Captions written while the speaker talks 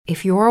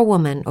If you're a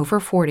woman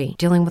over 40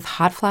 dealing with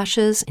hot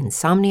flashes,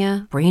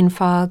 insomnia, brain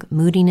fog,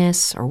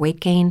 moodiness, or weight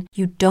gain,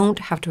 you don't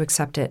have to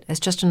accept it as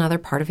just another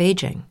part of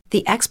aging.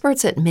 The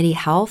experts at MIDI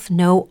Health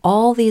know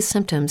all these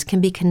symptoms can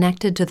be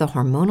connected to the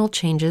hormonal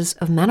changes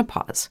of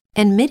menopause.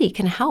 And MIDI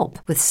can help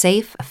with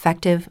safe,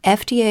 effective,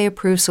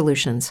 FDA-approved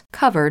solutions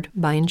covered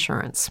by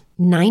insurance.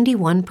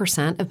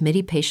 91% of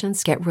MIDI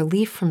patients get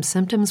relief from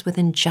symptoms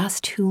within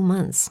just 2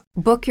 months.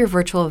 Book your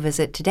virtual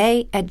visit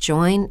today at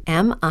joinmidi.com.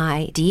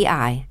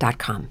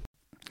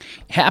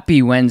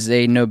 Happy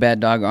Wednesday, No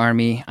Bad Dog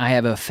Army. I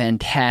have a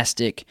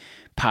fantastic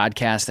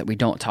podcast that we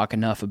don't talk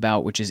enough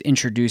about, which is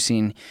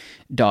introducing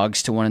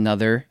dogs to one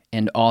another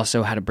and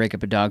also how to break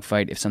up a dog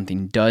fight if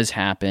something does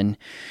happen,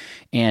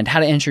 and how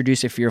to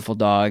introduce a fearful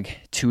dog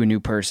to a new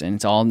person.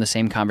 It's all in the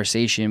same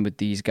conversation with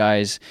these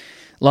guys.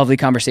 Lovely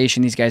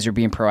conversation. These guys are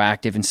being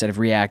proactive instead of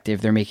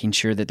reactive. They're making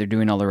sure that they're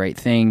doing all the right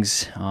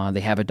things. They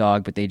have a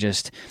dog, but they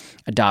just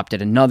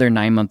adopted another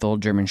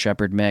 9-month-old German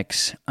Shepherd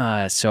mix.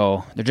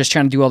 So they're just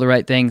trying to do all the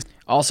right things.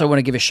 Also want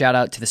to give a shout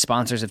out to the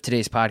sponsors of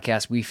today's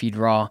podcast, We Feed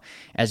Raw.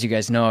 As you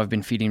guys know, I've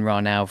been feeding raw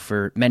now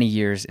for many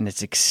years, and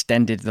it's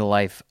extended the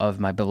life of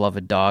my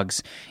beloved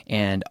dogs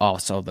and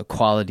also the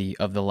quality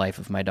of the life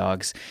of my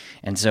dogs.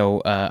 And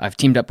so I've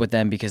teamed up with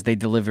them because they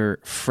deliver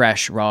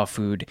fresh raw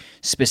food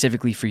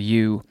specifically for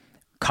you,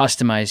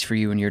 customized for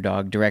you and your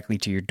dog directly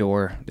to your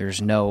door.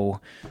 There's no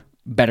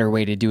better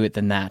way to do it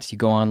than that. You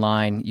go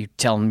online, you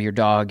tell them your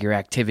dog, your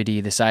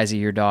activity, the size of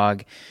your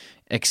dog,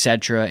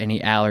 etc., any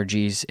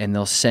allergies, and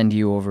they'll send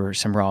you over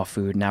some raw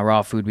food. Now,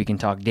 raw food we can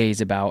talk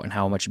days about and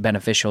how much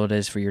beneficial it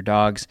is for your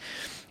dogs.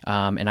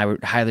 And I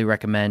would highly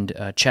recommend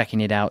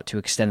checking it out to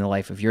extend the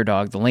life of your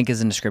dog. The link is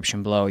in the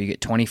description below. You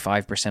get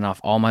 25% off.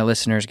 All my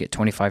listeners get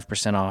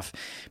 25% off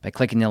by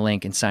clicking the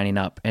link and signing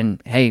up. And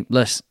hey,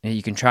 listen,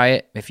 you can try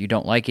it. If you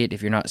don't like it,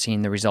 if you're not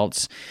seeing the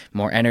results,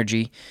 more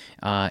energy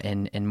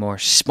and more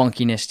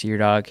spunkiness to your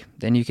dog,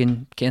 then you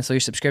can cancel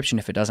your subscription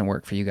if it doesn't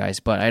work for you guys.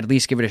 But I'd at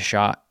least give it a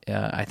shot.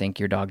 I think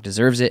your dog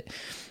deserves it.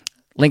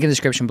 Link in the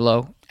description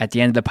below. At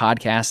the end of the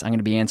podcast, I'm going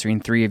to be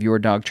answering 3 of your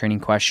dog training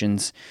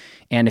questions.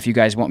 And if you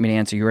guys want me to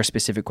answer your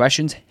specific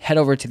questions, head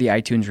over to the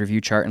iTunes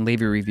review chart and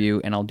leave your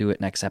review, and I'll do it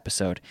next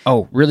episode.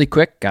 Oh, really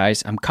quick,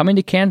 guys, I'm coming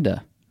to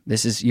Canada.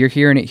 You're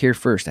hearing it here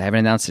first. I haven't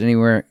announced it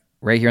anywhere,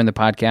 right here on the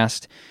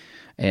podcast.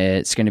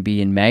 It's going to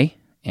be in May,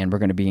 and we're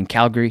going to be in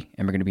Calgary,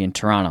 and we're going to be in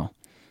Toronto.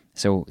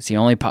 So it's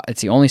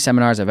the only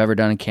seminars I've ever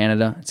done in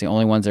Canada. It's the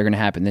only ones that are going to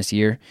happen this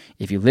year.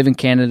 If you live in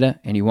Canada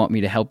and you want me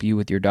to help you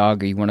with your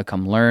dog, or you want to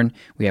come learn,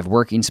 we have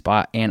working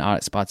spot and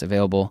audit spots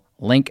available.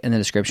 Link in the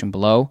description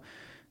below.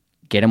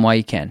 Get them while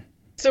you can.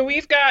 So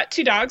we've got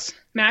 2 dogs,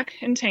 Mac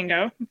and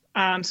Tango.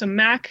 So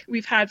Mac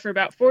we've had for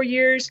about 4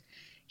 years.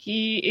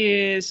 He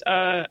is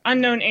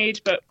unknown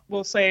age, but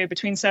we'll say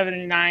between 7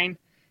 and 9,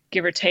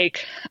 give or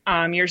take,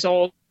 years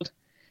old.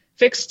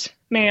 Fixed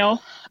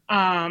male.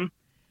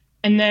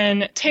 And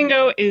then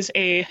Tango is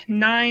a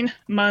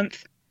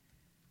 9-month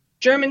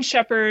German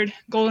Shepherd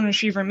Golden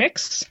Retriever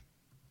mix.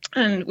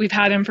 And we've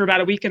had him for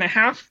about a week and a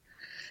half.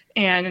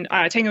 And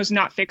Tango's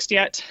not fixed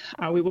yet.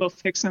 We will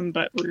fix him,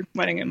 but we're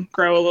letting him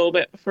grow a little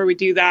bit before we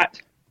do that.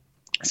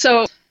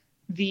 So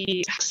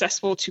the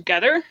successful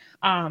together,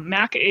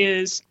 Mac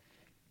is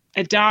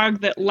a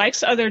dog that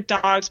likes other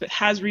dogs but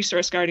has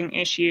resource guarding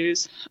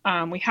issues.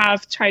 We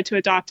have tried to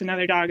adopt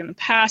another dog in the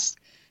past,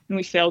 and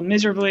we failed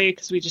miserably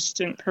because we just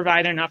didn't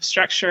provide enough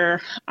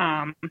structure.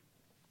 And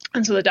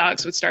so the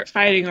dogs would start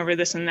fighting over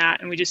this and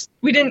that, and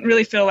we didn't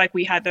really feel like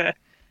we had the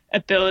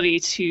ability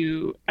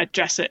to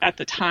address it at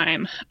the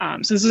time.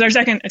 So this is our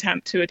second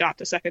attempt to adopt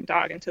a second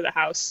dog into the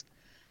house.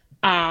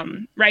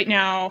 Right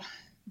now,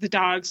 the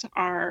dogs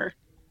we're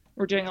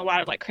doing a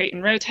lot of like crate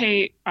and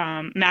rotate.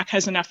 Mac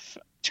has enough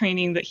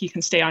training that he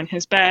can stay on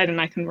his bed,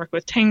 and I can work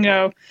with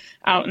Tango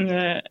out in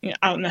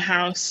the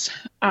house.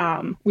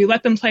 We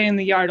let them play in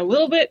the yard a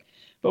little bit,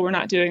 but we're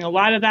not doing a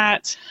lot of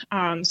that.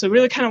 So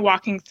really kind of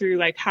walking through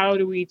like, how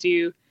do we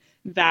do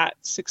that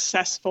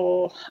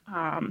successful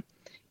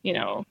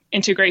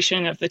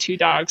integration of the 2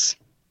 dogs.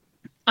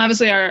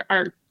 Obviously,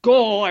 our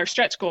goal, our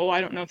stretch goal,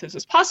 I don't know if this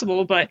is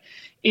possible, but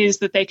is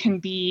that they can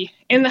be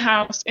in the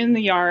house, in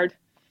the yard,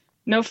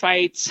 no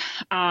fights,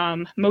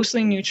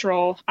 mostly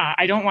neutral.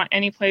 I don't want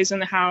any plays in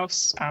the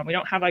house. We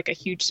don't have like a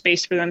huge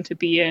space for them to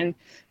be in.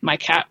 My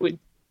cat would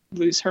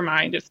lose her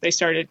mind if they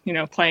started,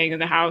 playing in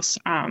the house.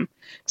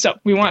 So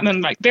we want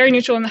them like very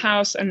neutral in the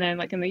house, and then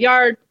like in the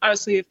yard,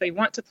 obviously if they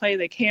want to play,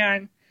 they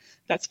can.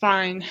 That's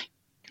fine.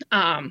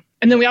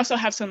 And then we also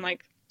have some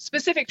like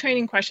specific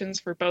training questions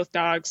for both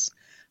dogs.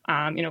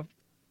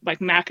 Like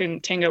Mac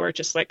and Tango are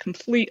just like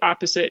complete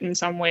opposite in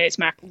some ways.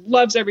 Mac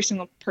loves every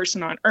single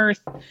person on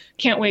earth.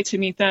 Can't wait to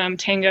meet them.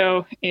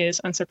 Tango is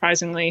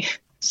unsurprisingly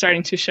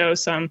starting to show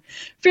some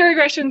fear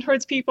aggression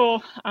towards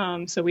people.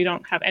 So we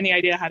don't have any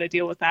idea how to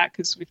deal with that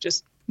because we've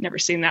just never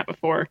seen that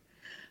before.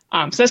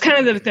 So that's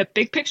kind of the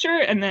big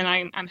picture. And then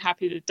I'm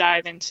happy to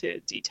dive into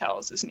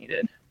details as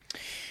needed.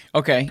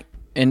 Okay.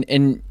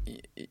 And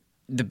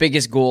the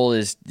biggest goal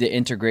is the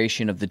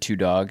integration of the 2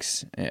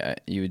 dogs,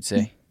 you would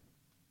say?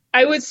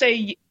 I would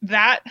say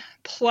that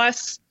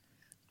plus,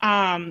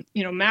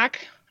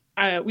 Mac,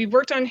 we've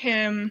worked on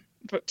him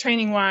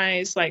training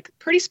wise, like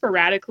pretty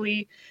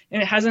sporadically.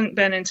 And it hasn't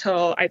been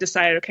until I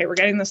decided, okay, we're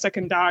getting the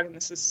second dog and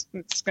it's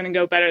going to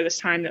go better this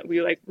time, that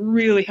we like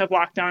really have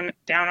locked down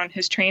on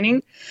his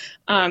training.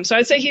 So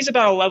I'd say he's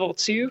about a level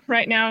 2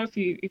 right now. If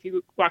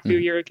you walk through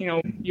your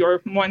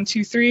 1,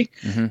 2, 3,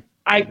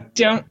 I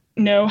don't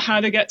know how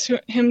to get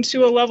him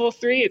to a level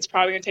 3. It's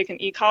probably going to take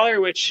an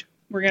e-collar, which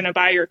we're going to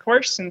buy your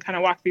course and kind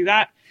of walk through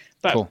that.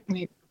 But cool.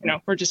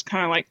 We're just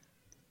kind of like,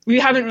 we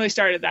haven't really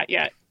started that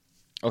yet.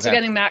 Okay. So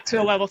getting Mac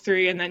to a level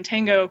 3, and then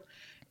Tango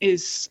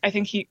is, I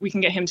think we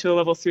can get him to a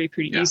level 3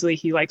 pretty easily.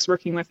 He likes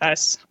working with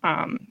us.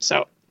 But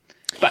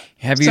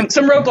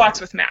some roadblocks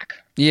with Mac.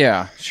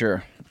 Yeah,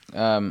 sure.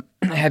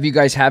 Have you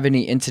guys have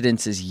any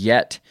incidences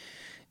yet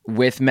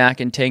with Mac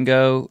and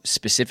Tango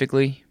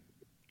specifically?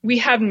 We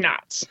have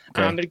not.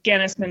 Okay. But again,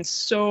 it's been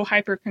so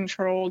hyper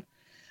controlled.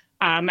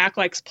 Mac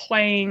likes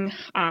playing,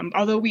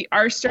 although we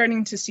are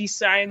starting to see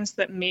signs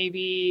that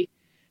maybe,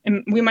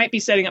 and we might be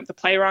setting up the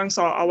play wrong,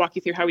 so I'll walk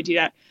you through how we do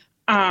that.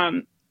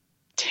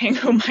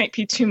 Tango might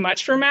be too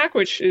much for Mac,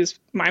 which is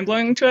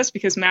mind-blowing to us,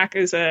 because Mac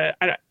is a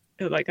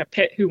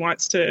pit who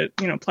wants to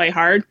play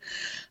hard.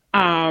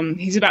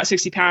 He's about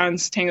 60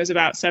 pounds. Tango's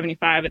about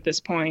 75 at this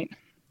point.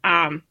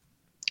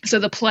 So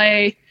the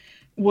play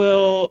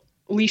will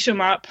leash him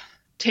up,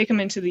 take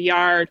them into the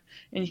yard,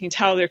 and you can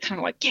tell they're kind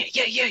of like,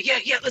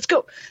 yeah, let's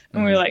go.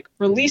 And we like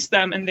release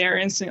them, and they're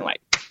instantly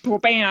like, well,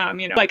 bam,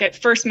 like at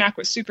first Mac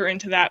was super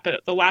into that,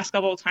 but the last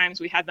couple of times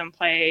we had them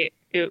play,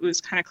 it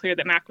was kind of clear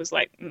that Mac was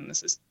like,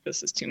 this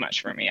is too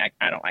much for me.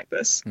 I don't like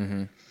this.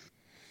 Mm-hmm.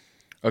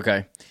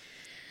 Okay.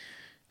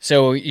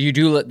 So you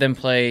do let them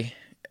play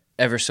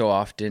ever so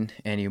often,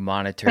 and you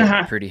monitor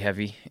it pretty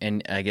heavy.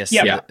 And I guess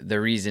the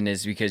reason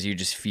is because you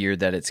just fear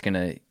that it's going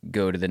to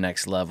go to the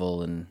next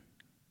level, and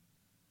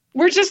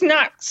we're just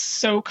not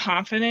so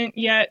confident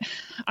yet.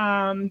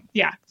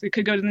 It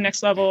could go to the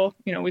next level.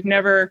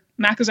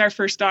 Mac is our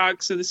first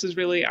dog, so this is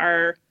really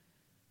our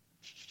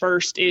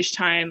first-ish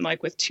time,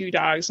 like with 2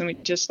 dogs, and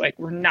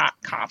we're not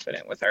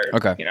confident with our,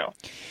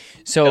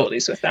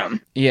 abilities with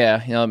them.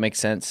 Yeah, that makes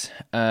sense.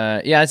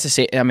 It's a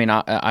safe. I mean,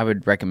 I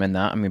would recommend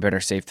that. I mean, better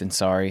safe than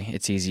sorry.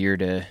 It's easier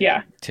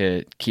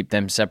to keep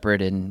them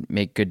separate and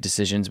make good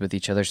decisions with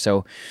each other.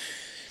 So,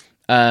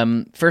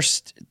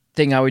 first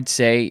thing I would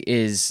say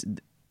is,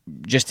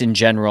 just in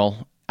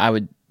general,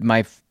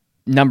 my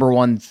number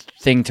one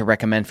thing to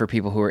recommend for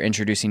people who are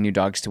introducing new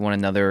dogs to one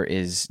another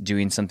is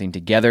doing something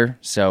together.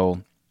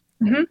 So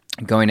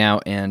going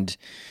out and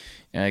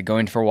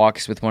going for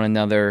walks with one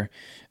another,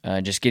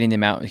 just getting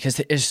them out, because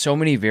there's so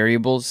many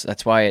variables.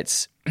 That's why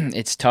it's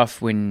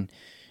tough when,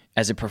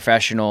 as a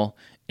professional,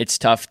 it's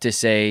tough to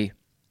say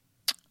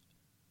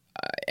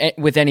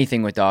with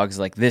anything with dogs,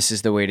 like, this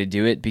is the way to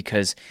do it,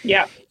 because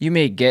you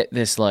may get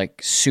this like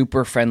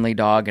super friendly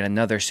dog and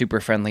another super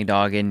friendly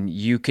dog, and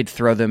you could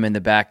throw them in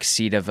the back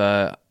seat of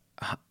a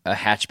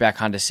hatchback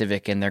Honda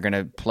Civic, and they're going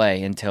to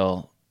play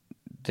until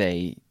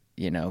they,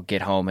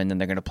 get home, and then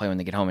they're going to play when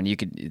they get home, and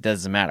it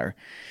doesn't matter.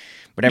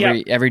 But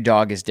every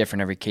dog is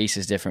different. Every case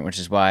is different, which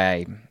is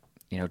why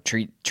I,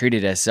 treat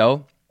it as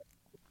so.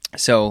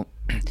 So,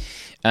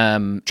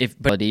 if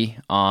ability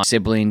on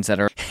siblings that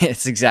are,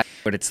 it's exactly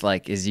what it's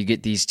like, is you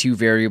get these 2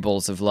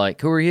 variables of like,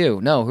 who are you?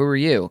 No, who are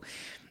you?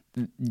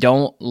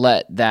 Don't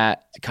let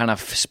that kind of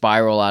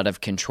spiral out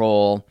of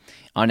control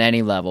on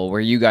any level,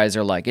 where you guys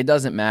are like, it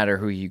doesn't matter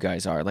who you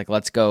guys are. Like,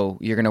 let's go.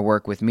 You're going to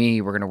work with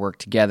me. We're going to work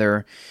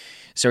together.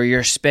 So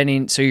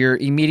you're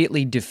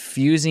immediately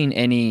diffusing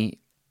any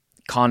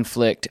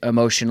conflict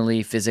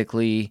emotionally,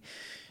 physically,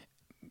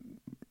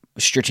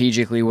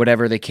 strategically,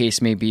 whatever the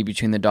case may be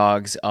between the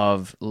dogs,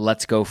 of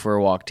let's go for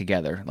a walk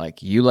together.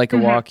 Like, you like a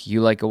walk,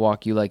 you like a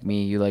walk, you like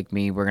me,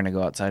 we're going to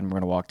go outside and we're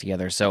going to walk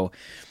together. So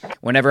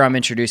whenever I'm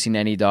introducing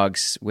any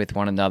dogs with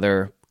one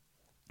another,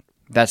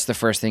 that's the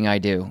first thing I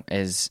do,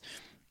 is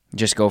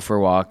just go for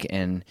a walk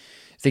and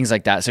things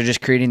like that. So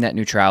just creating that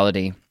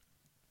neutrality.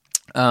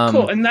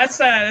 Cool. And that's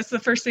the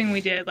first thing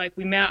we did. Like,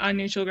 we met on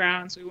neutral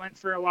grounds. We went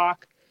for a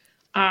walk.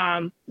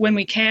 When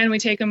we can, we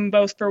take them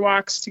both for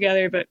walks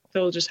together, but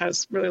Phil just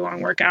has really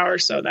long work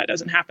hours, so that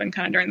doesn't happen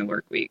kind of during the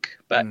work week.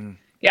 But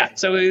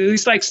so we at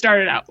least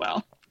started out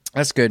well.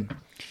 That's good.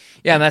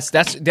 Yeah, and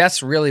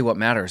that's really what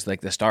matters,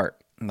 like the start,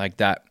 like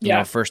that,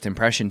 first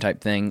impression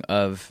type thing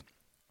of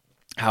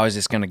how is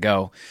this going to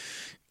go.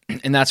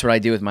 And that's what I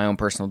do with my own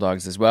personal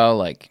dogs as well.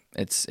 Like,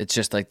 it's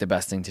just like the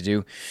best thing to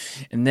do.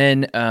 And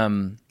then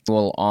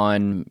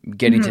on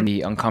getting to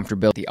the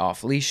uncomfortability,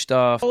 off-leash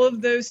stuff. All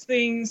of those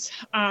things.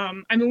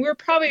 We're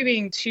probably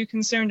being too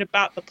concerned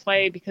about the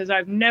play, because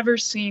I've never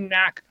seen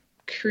Mac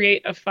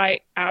create a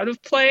fight out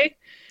of play.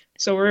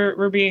 So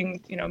we're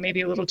being,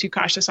 maybe a little too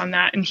cautious on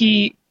that. And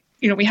he,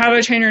 we have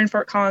a trainer in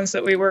Fort Collins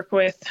that we work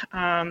with.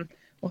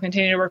 We'll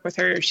continue to work with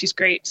her. She's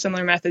great.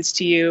 Similar methods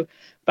to you.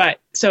 But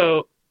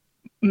so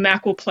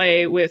Mac will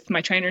play with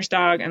my trainer's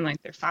dog, and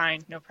they're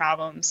fine, no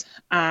problems.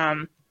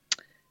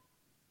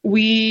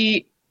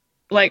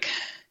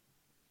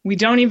 we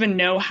don't even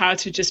know how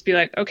to just be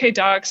like, okay,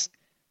 dogs,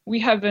 we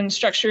have been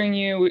structuring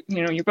you,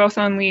 you're both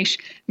on leash.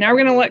 Now we're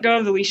going to let go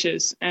of the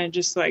leashes and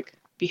just like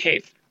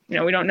behave. We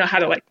don't know how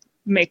to like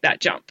make that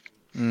jump.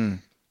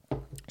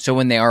 So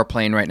when they are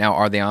playing right now,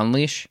 are they on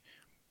leash?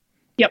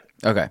 Yep.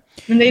 Okay.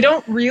 And they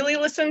don't really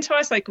listen to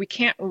us. Like we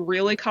can't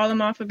really call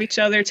them off of each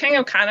other.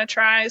 Tango kind of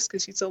tries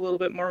because he's a little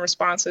bit more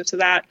responsive to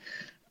that.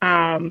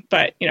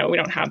 But we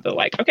don't have the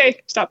like,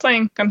 okay, stop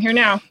playing, come here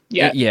now.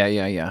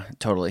 Yeah,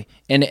 totally.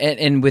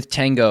 And with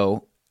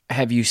Tango,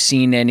 have you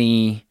seen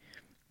any?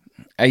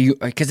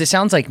 Because it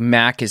sounds like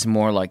Mac is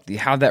more like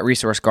how that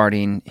resource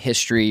guarding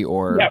history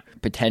or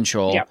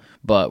potential,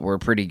 but we're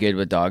pretty good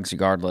with dogs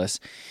regardless.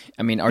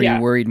 I mean, are you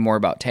worried more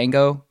about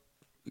Tango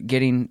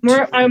getting?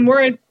 I'm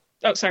worried.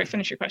 Oh, sorry.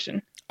 Finish your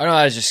question. Oh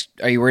no,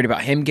 are you worried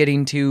about him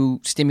getting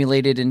too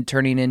stimulated and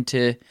turning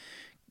into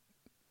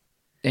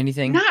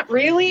anything? Not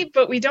really,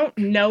 but we don't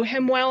know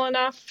him well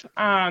enough.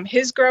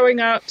 His growing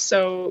up,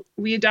 so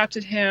we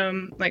adopted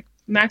him. Like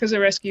Mac is a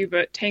rescue,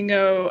 but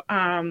Tango,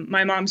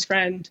 my mom's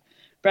friend,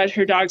 bred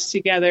her dogs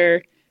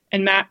together,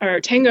 and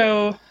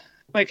Tango,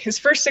 like his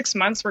first 6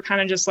 months were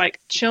kind of just like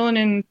chilling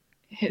in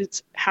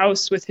his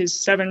house with his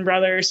 7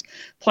 brothers,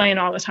 playing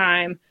all the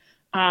time.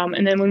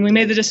 And then when we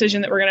made the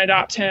decision that we're going to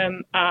adopt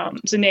him,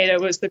 Zenaida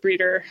was the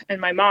breeder,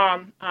 and my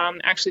mom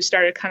actually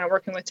started kind of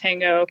working with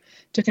Tango,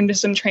 took him to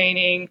some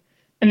training,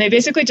 and they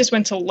basically just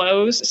went to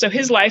Lowe's. So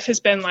his life has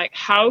been like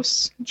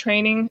house,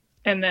 training,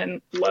 and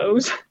then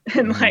Lowe's,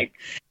 and like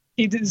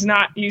he is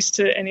not used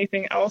to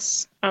anything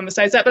else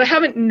besides that. But I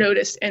haven't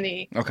noticed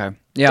any dog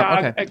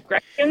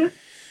aggression.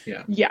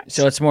 Yeah.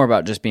 So it's more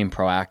about just being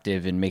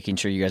proactive and making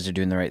sure you guys are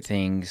doing the right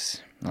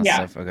things.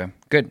 Stuff. Okay.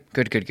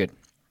 Good.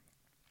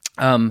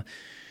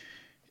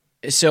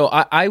 So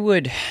I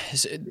would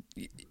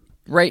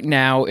right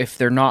now, if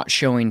they're not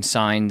showing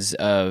signs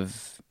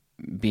of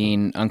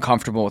being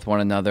uncomfortable with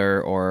one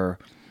another or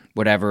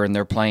whatever, and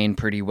they're playing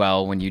pretty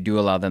well when you do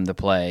allow them to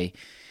play,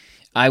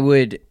 I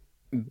would,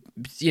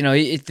 you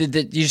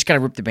just got to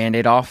rip the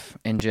Band-Aid off.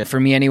 And just, for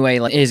me anyway,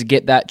 is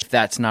get that. If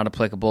that's not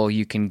applicable,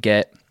 you can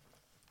get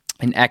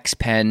an X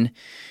pen,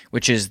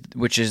 which is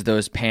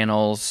those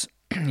panels,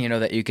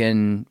 that you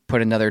can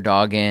put another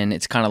dog in.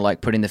 It's kind of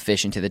like putting the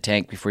fish into the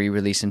tank before you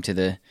release him to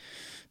the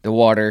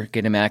water,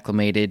 get him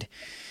acclimated.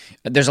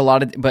 There's a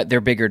lot of, but they're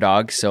bigger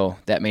dogs, so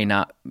that may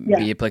not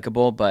be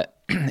applicable. But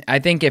I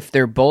think if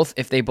they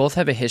both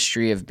have a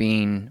history of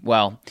being,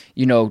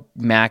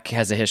 Mac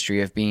has a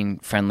history of being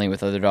friendly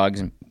with other dogs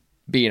and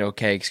being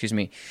okay,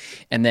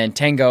 and then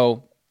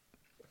Tango,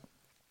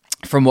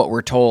 from what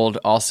we're told,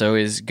 also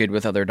is good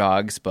with other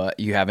dogs, but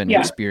you haven't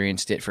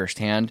experienced it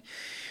firsthand.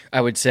 I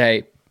would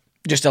say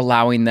just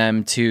allowing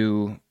them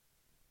to,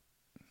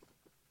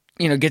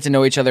 get to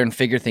know each other and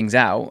figure things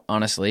out,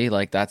 honestly,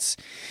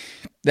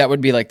 that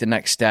would be like the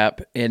next step.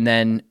 And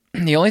then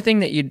the only thing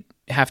that you'd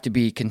have to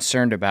be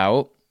concerned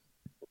about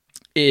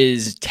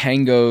is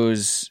Tango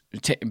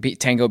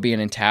being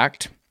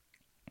intact,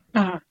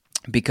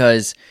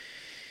 because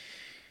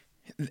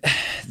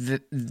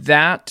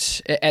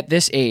that at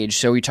this age,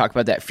 so we talk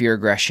about that fear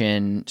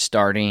aggression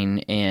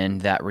starting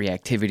and that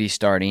reactivity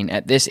starting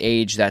at this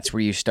age. That's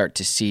where you start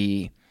to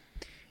see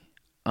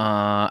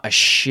a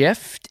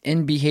shift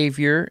in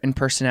behavior and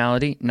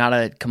personality, not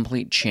a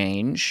complete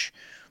change,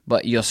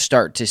 but you'll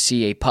start to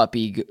see a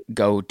puppy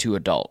go to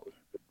adult,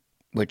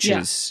 which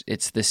is,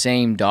 it's the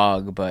same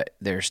dog, but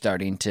they're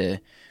starting to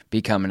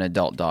become an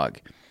adult dog.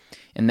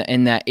 And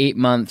in that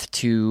 8-month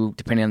to,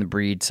 depending on the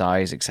breed,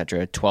 size,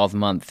 etc.,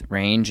 12-month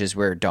range is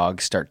where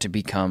dogs start to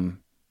become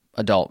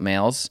adult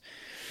males.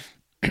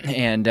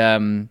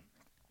 And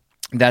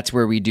that's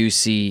where we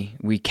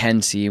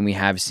can see, and we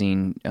have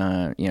seen,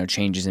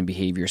 changes in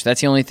behavior. So that's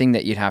the only thing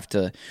that you'd have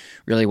to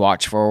really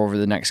watch for over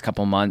the next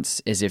couple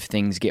months, is if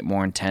things get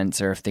more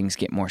intense or if things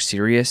get more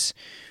serious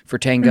for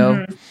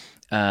Tango,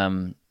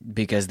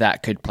 because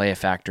that could play a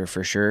factor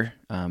for sure.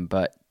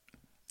 But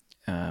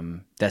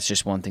that's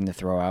just one thing to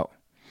throw out.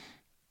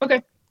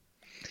 Okay.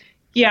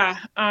 Yeah.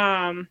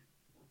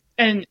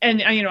 And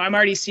I'm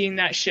already seeing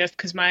that shift,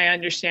 because my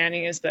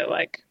understanding is that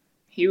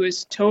he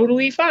was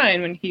totally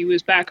fine when he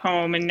was back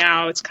home, and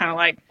now it's kind of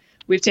like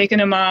we've taken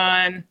him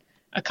on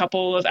a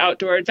couple of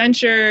outdoor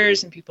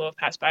adventures, and people have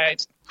passed by,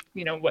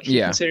 what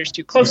he considers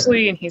too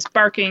closely, and he's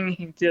barking.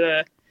 He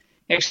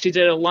actually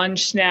did a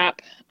lunge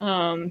snap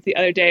the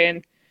other day,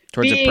 and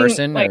towards a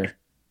person,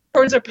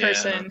 towards a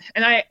person.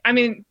 And I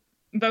mean,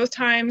 both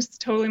times,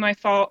 totally my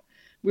fault.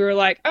 We were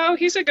like, oh,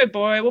 he's a good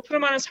boy. We'll put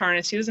him on his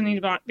harness. He doesn't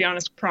need to be on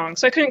his prong.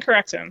 So I couldn't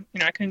correct him.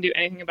 I couldn't do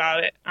anything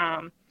about it.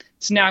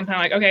 So now I'm kind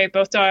of like, okay,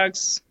 both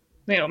dogs,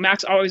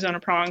 Mac's always on a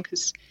prong,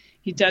 because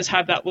he does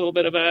have that little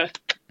bit of a,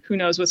 who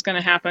knows what's going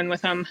to happen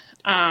with him.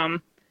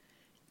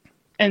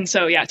 And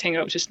so,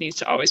 Tango just needs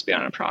to always be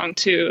on a prong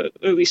too,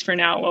 at least for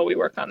now, while we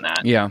work on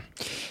that. Yeah.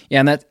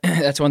 And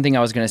that's one thing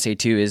I was going to say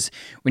too, is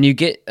when you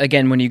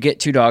get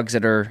two dogs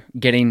that are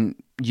getting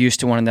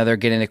used to one another,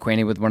 getting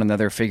acquainted with one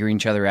another, figuring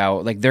each other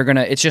out,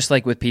 it's just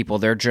like with people,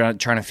 they're trying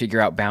to figure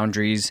out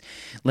boundaries,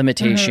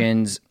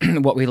 limitations,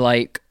 what we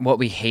like, what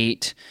we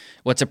hate,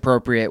 what's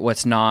appropriate,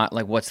 what's not,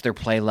 like what's their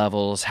play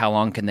levels, how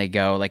long can they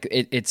go? Like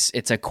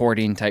it's a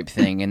courting type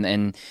thing,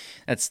 and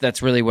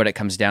that's really what it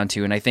comes down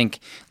to. And I think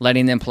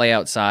letting them play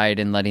outside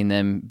and letting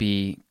them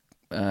be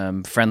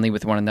friendly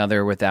with one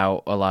another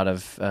without a lot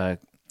of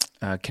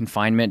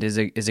confinement is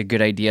a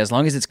good idea, as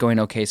long as it's going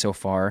okay so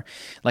far.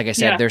 Like I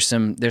said, there's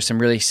some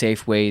really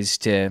safe ways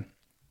to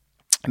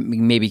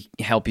maybe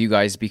help you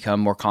guys become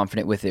more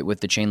confident with it, with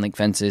the chain link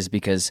fences,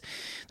 because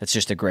that's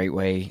just a great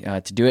way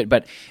to do it.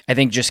 But I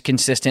think just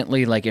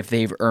consistently, like if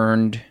they've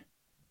earned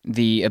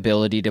the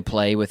ability to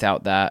play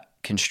without that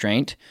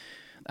constraint,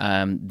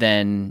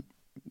 then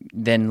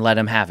let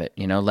them have it.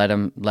 Let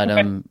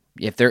them.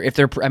 If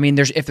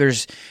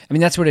there's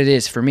that's what it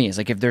is for me. Is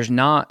like if there's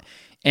not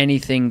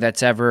anything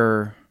that's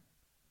ever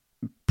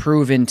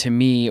proven to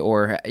me,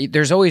 or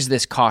there's always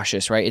this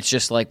cautious, right? It's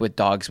just like with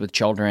dogs with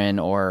children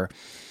or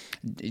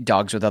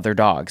dogs with other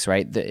dogs,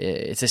 right?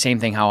 It's the same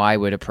thing how I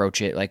would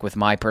approach it, like with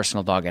my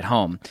personal dog at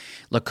home.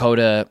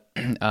 Lakota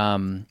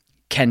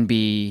can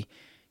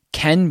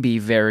be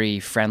very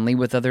friendly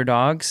with other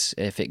dogs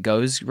if it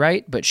goes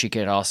right, but she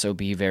could also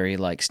be very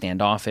like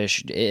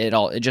standoffish. It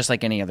just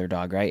like any other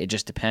dog, right? It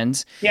just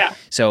depends. Yeah.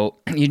 So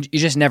you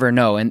just never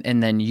know,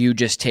 and then you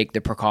just take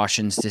the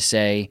precautions to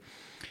say,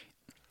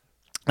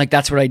 like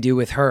that's what I do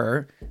with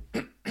her.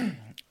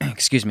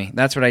 Excuse me.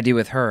 That's what I do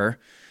with her.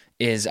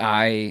 Is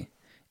I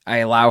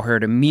allow her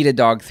to meet a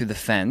dog through the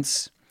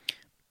fence,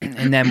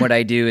 and then what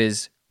I do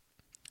is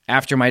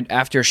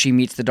after she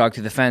meets the dog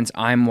through the fence,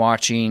 I'm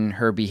watching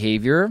her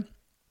behavior,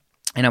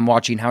 and I'm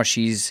watching how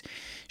she's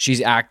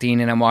acting,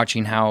 and I'm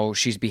watching how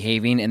she's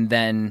behaving, and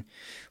then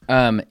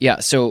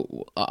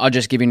so I'll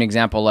just give you an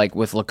example. Like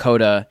with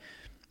Lakota,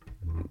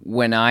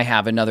 when I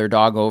have another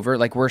dog over,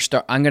 like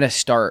I'm gonna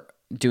start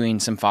doing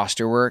some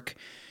foster work,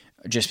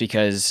 just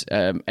because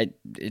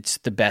it's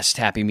the best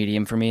happy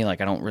medium for me. Like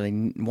I don't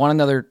really want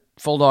another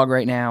full dog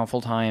right now,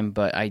 full time,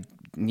 but I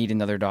need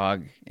another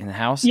dog in the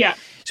house. Yeah.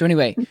 So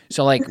anyway,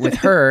 so like with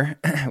her,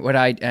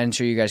 I'm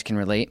sure you guys can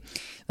relate.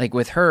 Like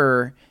with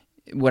her,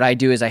 what I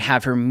do is I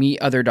have her meet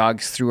other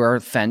dogs through our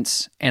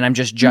fence, and I'm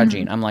just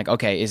judging. I'm like,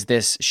 okay,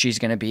 she's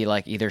going to be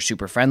like either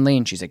super friendly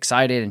and she's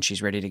excited and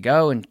she's ready to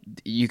go, and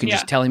you can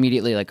just tell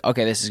immediately like,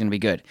 okay, this is going to be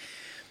good.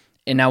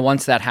 And now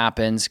once that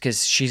happens,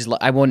 because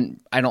I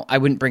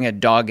wouldn't bring a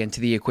dog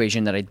into the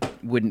equation that I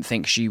wouldn't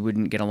think she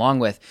wouldn't get along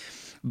with.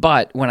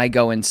 But when I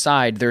go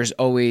inside, there's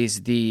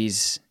always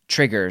these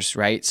triggers,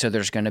 right? So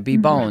there's going to be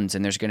bones,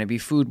 and there's going to be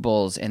food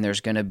bowls, and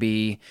there's going to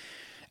be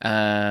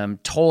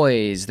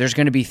toys. There's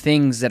going to be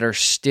things that are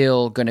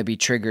still going to be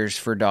triggers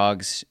for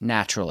dogs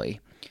naturally.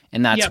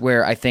 And that's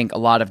where I think a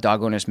lot of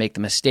dog owners make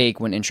the mistake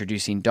when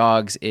introducing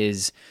dogs,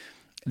 is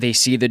they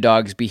see the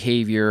dog's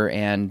behavior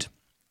and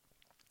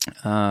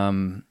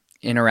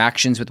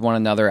interactions with one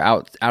another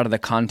out of the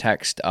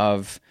context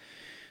of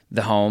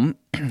the home,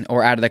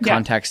 or out of the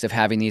context of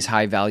having these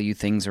high value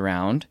things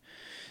around.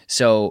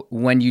 So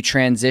when you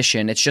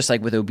transition, it's just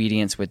like with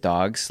obedience with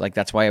dogs. Like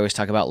that's why I always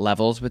talk about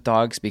levels with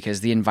dogs, because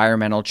the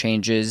environmental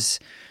changes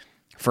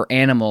for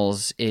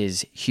animals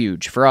is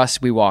huge. For us,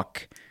 we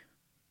walk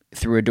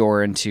through a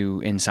door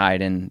into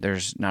inside, and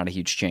there's not a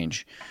huge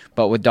change.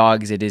 But with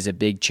dogs, it is a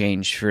big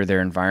change for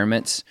their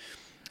environments.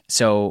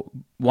 So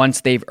once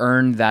they've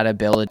earned that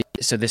ability,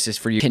 so this is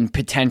for you, can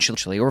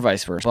potentially, or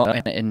vice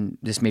versa, and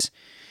this makes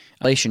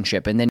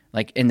relationship, and then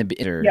like in the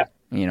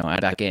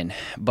back in,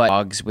 but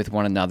dogs with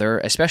one another,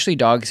 especially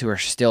dogs who are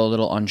still a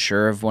little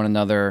unsure of one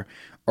another,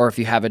 or if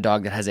you have a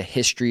dog that has a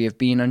history of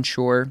being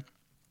unsure,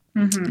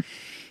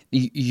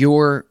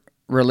 your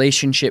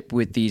relationship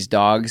with these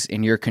dogs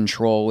and your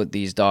control with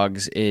these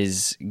dogs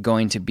is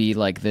going to be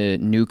like the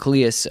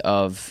nucleus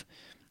of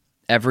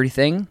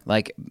everything.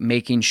 Like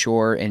making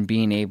sure and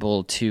being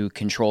able to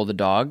control the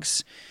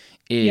dogs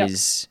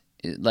is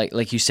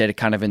like you said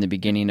kind of in the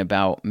beginning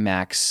about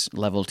max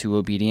level 2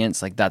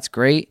 obedience. Like that's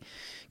great,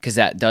 because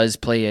that does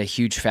play a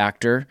huge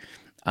factor.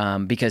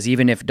 Because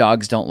even if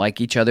dogs don't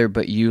like each other,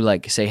 but you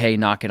like say, hey,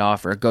 knock it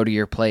off, or go to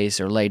your place,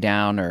 or lay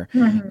down, or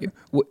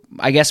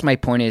I guess my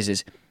point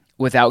is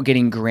without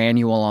getting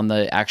granular on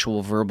the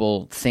actual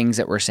verbal things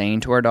that we're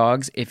saying to our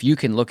dogs, if you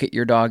can look at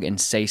your dog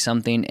and say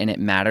something and it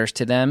matters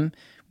to them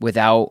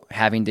without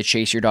having to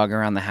chase your dog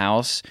around the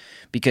house,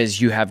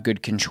 because you have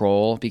good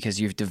control, because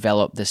you've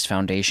developed this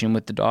foundation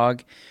with the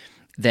dog,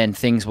 then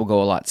things will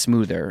go a lot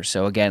smoother.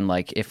 So again,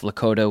 like if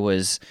Lakota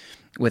was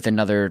with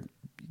another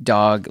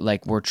dog,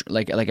 like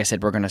like I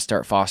said, we're going to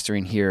start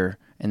fostering here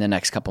in the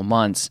next couple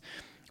months,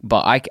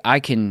 but I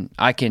can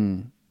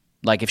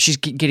like if she's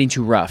getting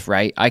too rough,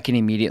 right, I can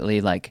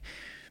immediately like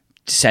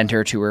send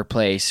her to her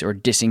place or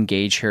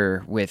disengage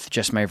her with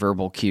just my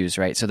verbal cues,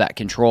 right? So that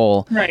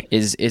control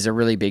is a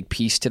really big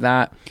piece to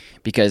that,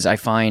 because I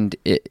find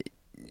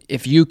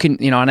if you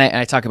can, and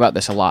I talk about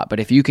this a lot, but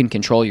if you can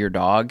control your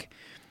dog,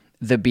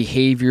 the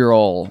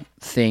behavioral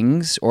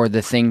things or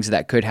the things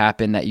that could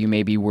happen that you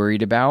may be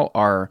worried about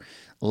are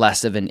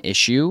less of an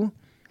issue.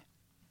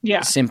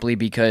 Yeah. Simply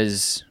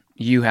because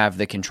you have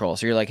the control.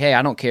 So you're like, hey,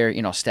 I don't care,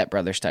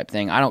 stepbrothers type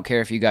thing. I don't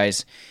care if you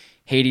guys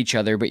hate each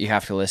other, but you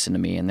have to listen to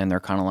me. And then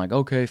they're kind of like,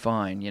 okay,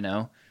 fine, you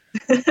know?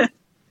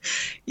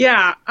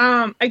 Yeah.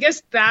 I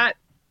guess that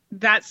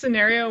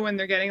scenario when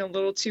they're getting a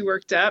little too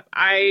worked up,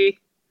 I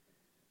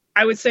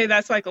would say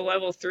that's like a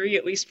level 3,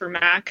 at least for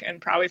Mac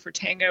and probably for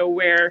Tango,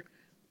 where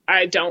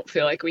I don't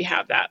feel like we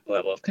have that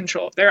level of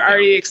control. If they're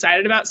already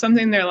excited about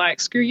something, they're like,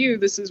 screw you,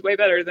 this is way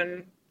better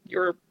than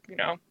your,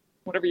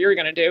 whatever you're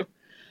going to do.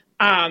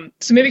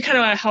 So maybe kind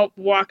of help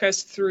walk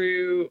us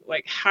through,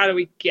 like, how do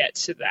we get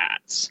to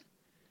that?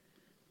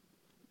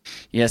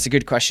 Yeah, it's a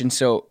good question.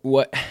 So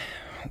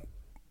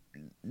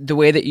the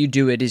way that you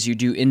do it is you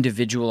do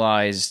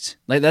individualized,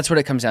 like that's what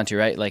it comes down to,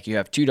 right? Like you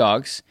have 2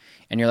 dogs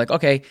and you're like,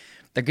 okay,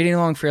 they're getting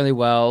along fairly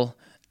well.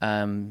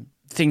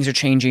 Things are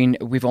changing.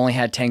 We've only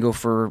had Tango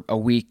for a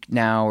week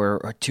now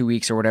or 2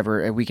 weeks or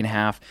whatever, a week and a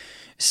half.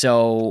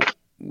 So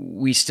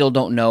we still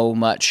don't know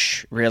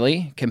much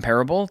really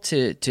comparable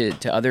to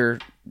other,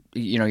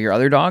 your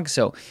other dogs.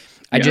 So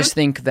I just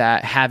think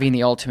that having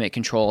the ultimate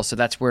control, so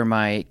that's where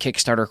my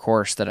Kickstarter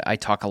course that I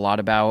talk a lot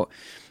about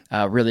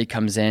really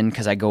comes in,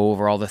 because I go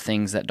over all the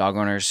things that dog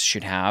owners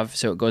should have.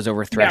 So it goes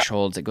over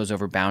thresholds, it goes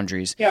over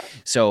boundaries. Yeah.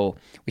 So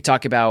we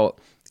talk about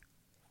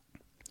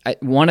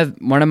one of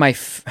my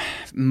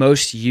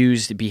most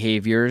used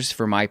behaviors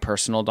for my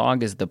personal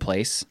dog is the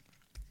place,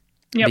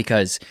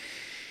 because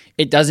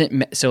it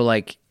doesn't. So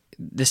like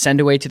the send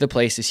away to the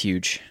place is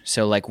huge.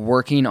 So like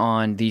working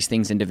on these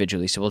things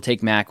individually. So we'll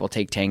take Mac, we'll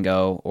take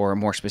Tango, or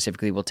more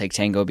specifically, we'll take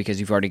Tango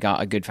because you've already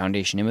got a good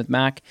foundation in with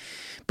Mac.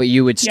 But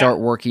you would start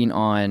working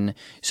on,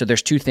 so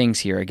there's 2 things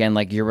here. Again,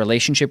 like your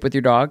relationship with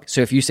your dog. So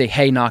if you say,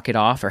 hey, knock it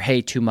off, or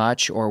hey, too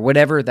much, or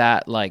whatever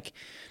that, like,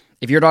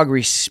 if your dog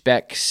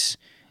respects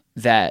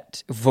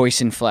that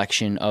voice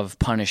inflection of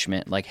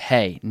punishment, like,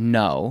 hey,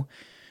 no,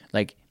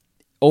 like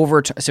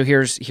so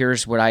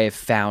here's what I have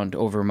found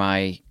over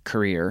my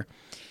career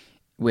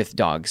with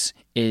dogs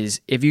is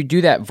if you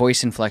do that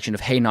voice inflection of,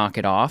 hey, knock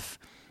it off,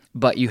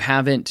 but you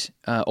haven't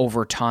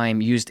over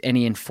time used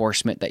any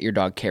enforcement that your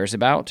dog cares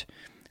about.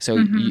 So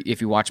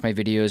if you watch my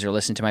videos or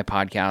listen to my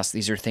podcast,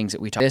 these are things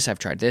that we talk. I've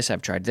tried this,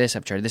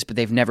 but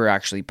they've never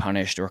actually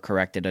punished or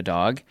corrected a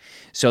dog.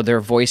 So their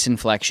voice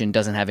inflection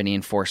doesn't have any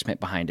enforcement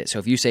behind it. So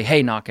if you say,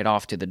 hey, knock it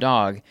off to the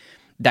dog,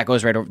 that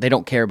goes right over. They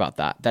don't care about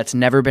that. That's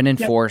never been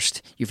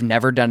enforced. Yep. You've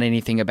never done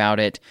anything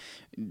about it.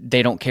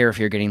 They don't care if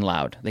you're getting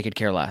loud. They could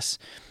care less.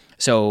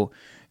 So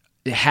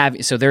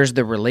there's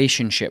the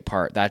relationship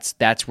part.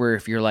 That's where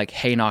if you're like,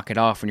 hey, knock it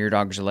off, when your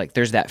dogs are like,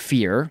 there's that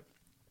fear.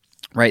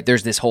 Right,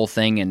 there's this whole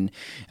thing, and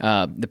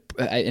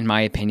in my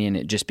opinion,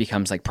 it just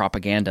becomes like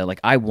propaganda. Like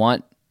I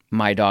want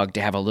my dog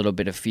to have a little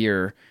bit of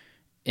fear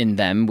in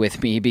them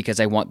with me because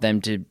I want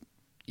them to,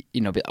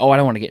 be, I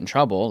don't want to get in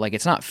trouble. Like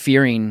it's not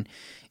fearing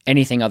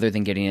anything other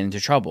than getting into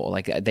trouble.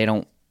 Like they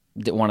don't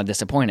want to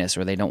disappoint us,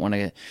 or they don't want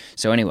to.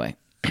 So anyway,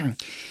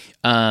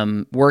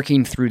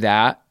 working through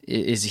that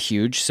is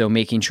huge. So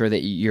making sure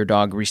that your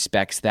dog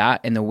respects that,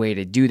 and the way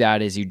to do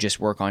that is you just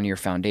work on your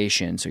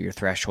foundation, so your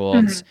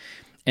thresholds.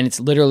 And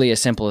it's literally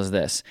as simple as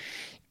this.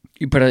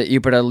 You put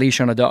a leash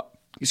on a dog.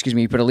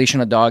 You put a leash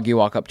on a dog. You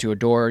walk up to a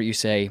door. You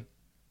say,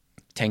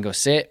 Tango,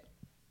 sit.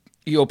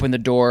 You open the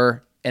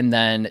door, and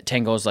then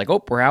Tango's like,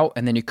 oh, we're out.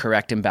 And then you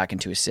correct him back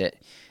into a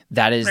sit.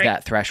 That is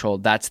that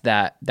threshold. That's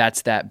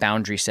that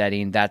boundary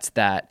setting. That's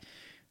that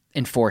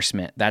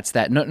enforcement. That's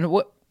that.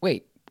 No.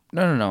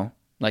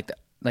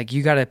 Like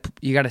you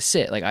gotta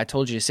sit. Like I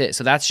told you to sit.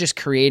 So that's just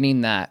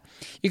creating that.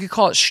 You could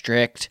call it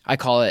strict. I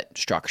call it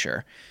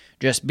structure.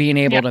 Just being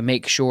able to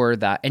make sure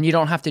that, and you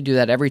don't have to do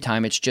that every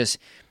time. It's just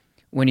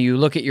when you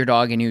look at your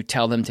dog and you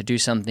tell them to do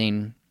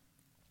something,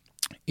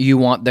 you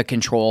want the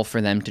control for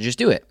them to just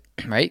do it,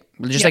 right?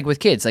 Just like with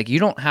kids, like you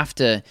don't have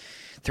to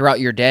throughout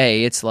your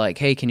day. It's like,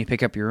 hey, can you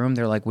pick up your room?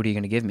 They're like, what are you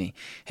going to give me?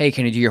 Hey,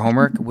 can you do your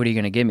homework? What are you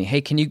going to give me?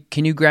 Hey, can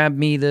you grab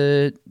me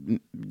the,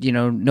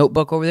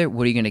 notebook over there?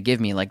 What are you going to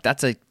give me? Like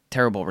that's a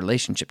terrible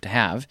relationship to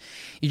have.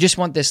 You just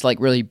want this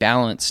like really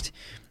balanced.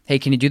 Hey,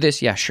 can you do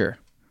this? Yeah, sure.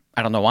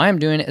 I don't know why I'm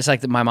doing it. It's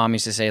like my mom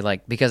used to say,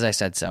 like, because I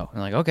said so.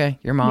 I'm like, okay,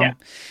 your mom.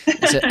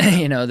 So,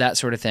 that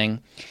sort of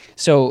thing.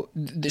 So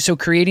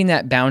creating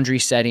that boundary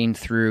setting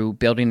through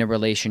building a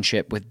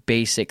relationship with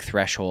basic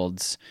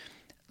thresholds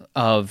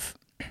of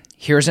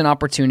here's an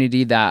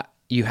opportunity that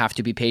you have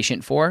to be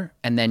patient for,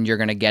 and then you're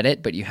going to get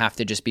it, but you have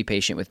to just be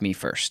patient with me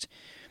first.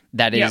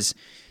 That is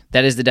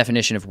the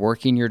definition of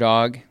working your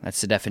dog.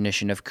 That's the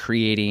definition of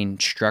creating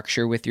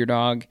structure with your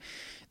dog.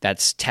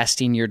 That's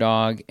testing your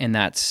dog, and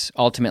that's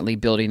ultimately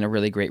building a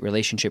really great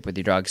relationship with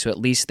your dog. So at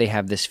least they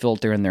have this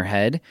filter in their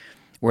head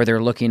where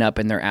they're looking up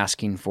and they're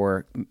asking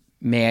for,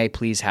 may I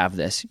please have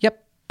this?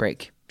 Yep,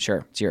 break.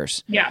 Sure, it's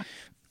yours. Yeah.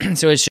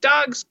 So it's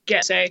dogs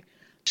get say,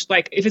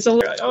 like if it's a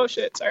little, oh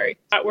shit, sorry,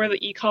 where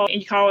the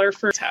e-collar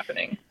first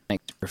happening.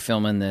 We're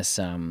filming this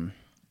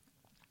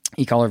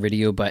e-collar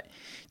video, but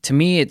to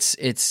me,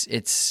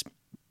 it's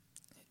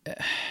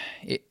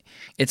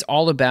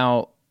all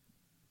about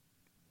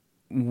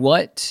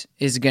what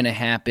is going to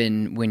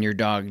happen when your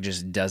dog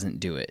just doesn't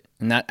do it?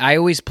 And that I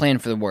always plan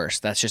for the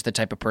worst. That's just the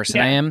type of person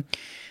I am.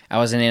 I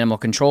was in animal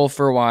control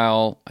for a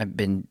while. I've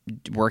been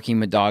working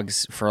with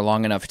dogs for a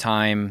long enough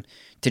time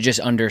to just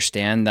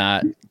understand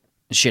that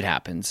shit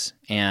happens.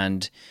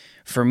 And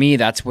for me,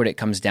 that's what it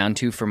comes down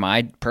to for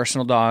my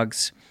personal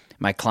dogs,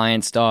 my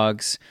clients'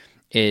 dogs,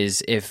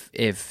 is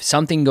if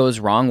something goes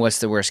wrong, what's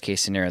the worst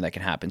case scenario that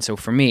can happen? So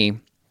for me,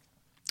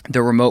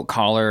 the remote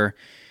collar,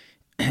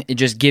 it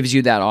just gives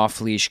you that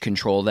off-leash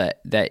control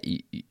that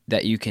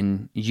you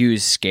can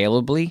use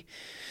scalably.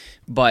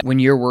 But when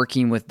you're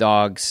working with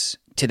dogs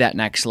to that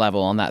next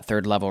level, on that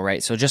third level,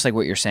 right? So just like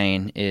what you're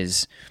saying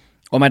is,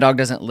 well, my dog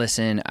doesn't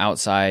listen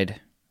outside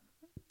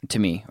to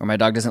me, or my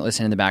dog doesn't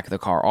listen in the back of the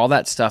car. All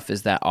that stuff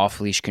is that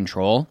off-leash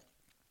control.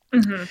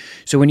 Mm-hmm.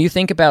 So when you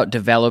think about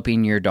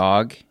developing your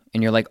dog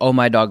and you're like, oh,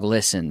 my dog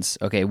listens.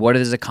 Okay, what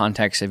is the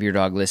context of your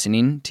dog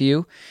listening to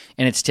you?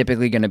 And it's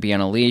typically going to be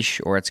on a leash,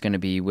 or it's going to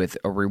be with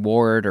a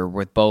reward, or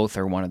with both,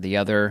 or one or the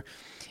other.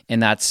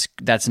 And that's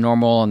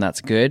normal and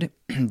that's good.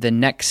 The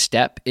next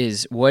step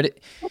is what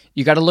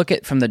you got to look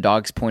at from the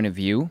dog's point of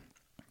view.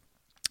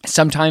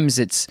 Sometimes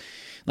it's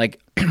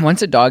like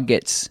once a dog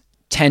gets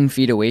 10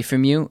 feet away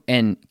from you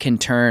and can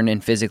turn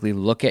and physically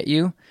look at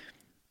you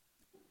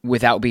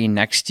without being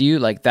next to you,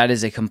 like that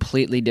is a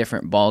completely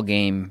different ball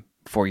game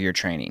for your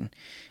training.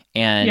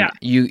 And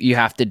you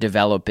have to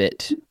develop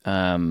it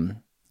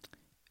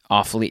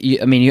awfully.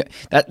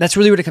 That's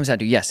really what it comes down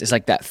to. Yes, it's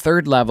like that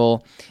third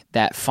level,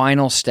 that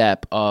final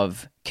step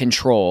of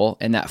control,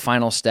 and that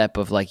final step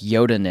of like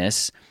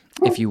Yoda-ness,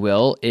 if you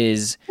will,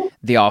 is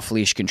the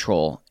off-leash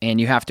control.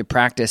 And you have to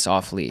practice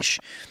off-leash.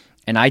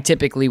 And I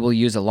typically will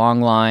use a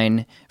long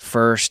line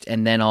first,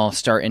 and then I'll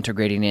start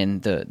integrating in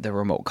the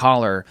remote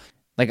collar.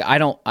 Like I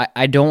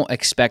don't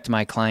expect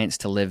my clients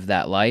to live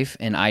that life.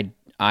 And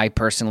I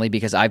personally,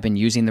 because I've been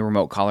using the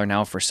remote collar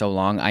now for so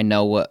long, I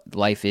know what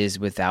life is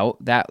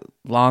without that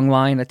long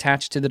line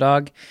attached to the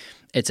dog.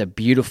 It's a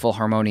beautiful,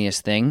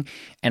 harmonious thing.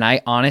 And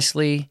I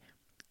honestly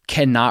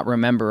cannot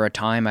remember a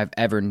time I've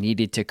ever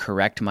needed to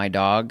correct my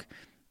dog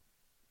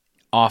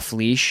off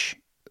leash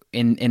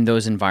in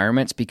those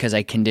environments because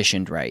I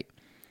conditioned right.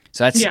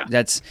 So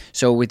that's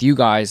so with you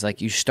guys, like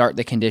you start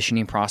the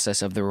conditioning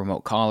process of the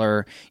remote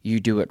collar,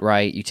 you do it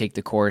right, you take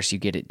the course, you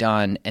get it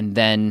done, and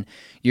then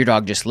your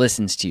dog just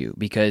listens to you.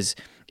 Because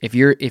if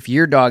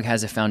your dog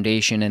has a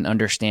foundation and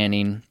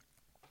understanding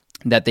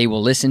that they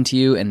will listen to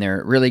you and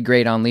they're really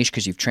great on leash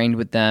because you've trained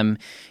with them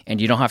and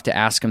you don't have to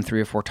ask them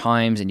 3 or 4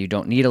 times and you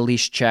don't need a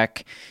leash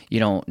check, you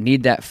don't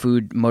need that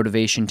food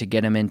motivation to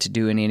get them into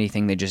doing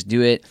anything, they just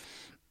do it.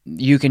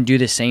 You can do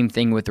the same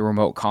thing with the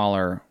remote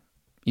collar.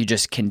 You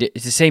just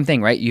it's the same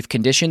thing, right? You've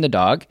conditioned the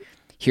dog.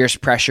 Here's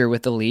pressure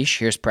with the leash.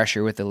 Here's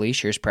pressure with the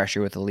leash. Here's pressure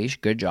with the leash.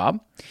 Good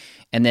job.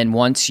 And then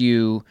once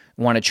you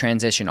want to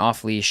transition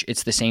off leash,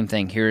 it's the same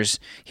thing. Here's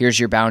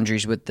your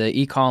boundaries with the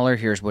e-collar.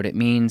 Here's what it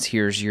means.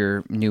 Here's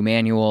your new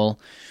manual.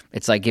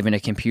 It's like giving a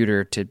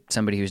computer to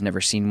somebody who's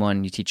never seen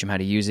one. You teach them how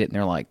to use it, and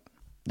they're like,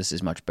 "This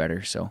is much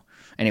better." So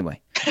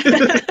anyway,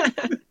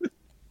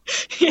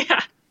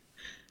 yeah,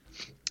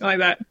 I like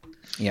that.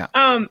 Yeah.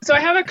 So I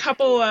have a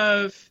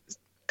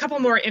couple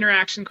more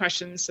interaction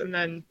questions, and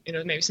then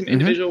maybe some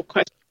individual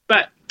questions.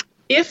 But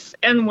if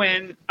and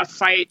when a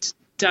fight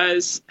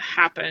does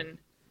happen,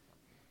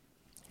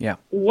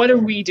 what are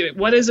we doing?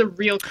 What does a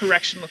real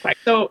correction look like?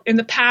 So in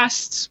the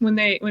past, when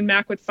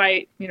Mac would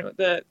fight,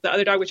 the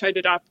other dog we tried to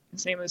adopt,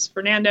 his name was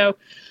Fernando.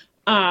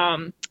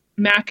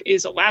 Mac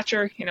is a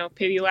latcher,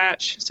 pity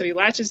latch, so he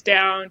latches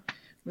down.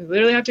 We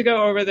literally have to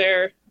go over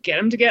there, get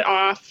him to get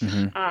off,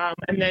 and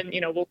then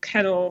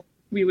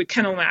we would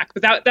kennel Mac.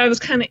 But that was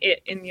kind of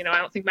it. And, I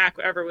don't think Mac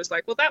ever was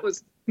like, well, that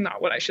was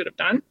not what I should have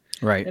done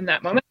in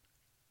that moment.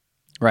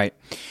 Right.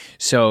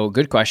 So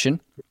good question.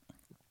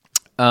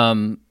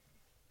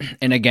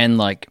 And again,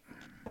 like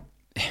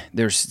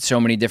there's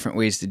so many different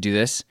ways to do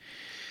this.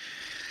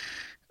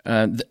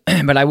 But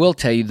I will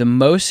tell you the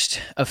most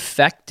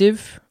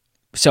effective.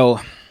 So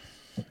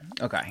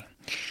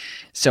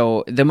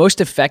the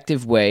most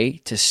effective way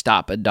to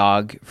stop a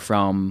dog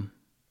from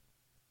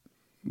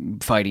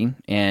fighting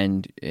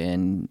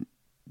and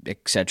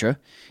etc.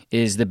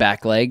 is the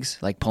back legs,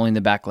 like pulling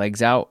the back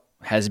legs out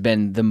has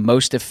been the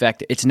most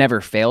effective. It's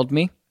never failed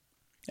me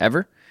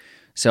ever.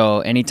 So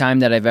anytime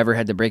that I've ever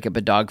had to break up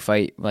a dog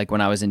fight, like when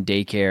I was in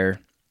daycare,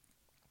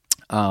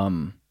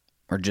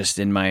 or just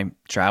in my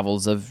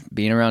travels of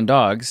being around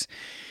dogs,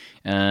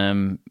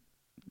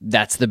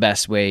 that's the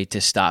best way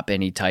to stop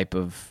any type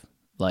of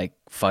like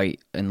fight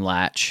and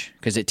latch,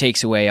 because it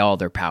takes away all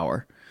their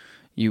power.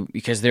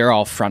 Because they're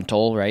all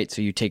frontal, right?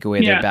 So you take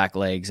away their back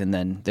legs, and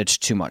then there's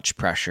too much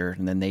pressure,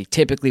 and then they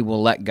typically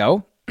will let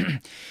go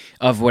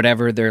of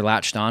whatever they're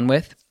latched on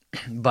with.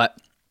 But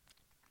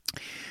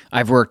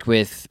I've worked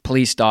with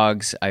police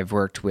dogs, I've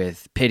worked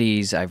with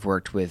pitties, I've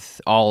worked with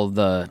all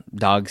the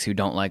dogs who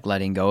don't like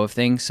letting go of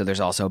things. So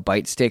there's also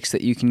bite sticks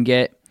that you can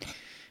get.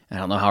 I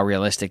don't know how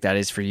realistic that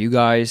is for you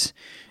guys,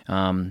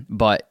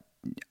 but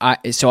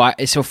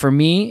So for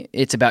me,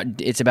 it's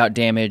about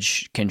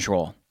damage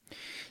control.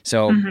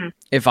 So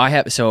if I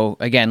have, so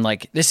again,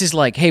 like this is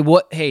like,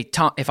 hey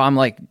Tom, if I'm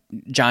like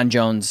John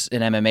Jones, an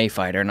MMA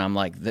fighter, and I'm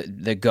like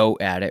the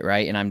GOAT at it,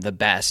 right? And I'm the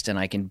best and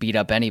I can beat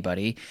up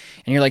anybody.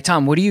 And you're like,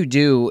 Tom, what do you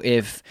do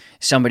if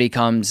somebody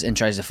comes and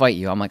tries to fight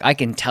you? I'm like, I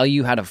can tell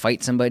you how to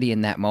fight somebody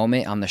in that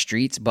moment on the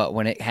streets, but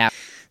when it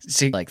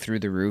happens, like through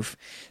the roof.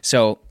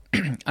 So,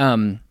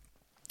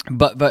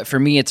 but for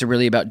me, it's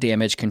really about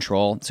damage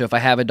control. So if I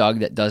have a dog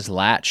that does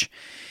latch,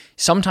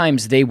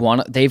 sometimes they've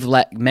already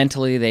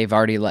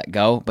let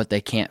go, but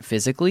they can't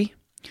physically.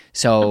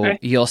 So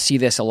you'll see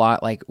this a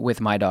lot, like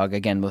with my dog,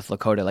 again, with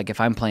Lakota. Like if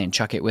I'm playing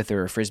chuck it with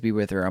her or frisbee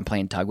with her, I'm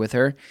playing tug with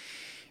her,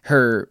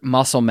 her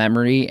muscle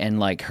memory and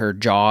like her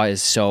jaw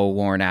is so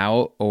worn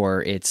out,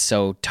 or it's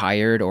so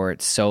tired, or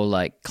it's so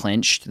like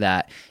clenched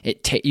that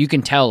you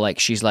can tell like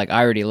she's like,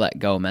 I already let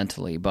go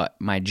mentally, but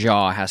my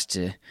jaw has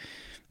to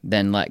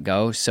then let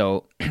go.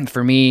 So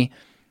for me,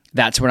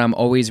 that's what I'm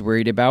always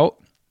worried about.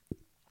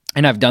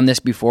 And I've done this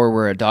before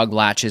where a dog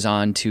latches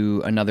on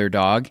to another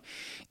dog,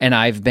 and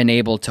I've been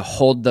able to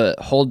hold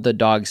the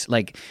dog's,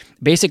 like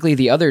basically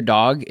the other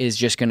dog is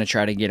just going to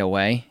try to get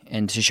away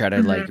and to try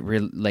to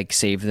like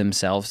save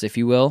themselves, if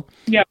you will.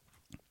 Yep.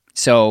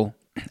 So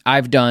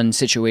I've done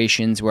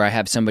situations where I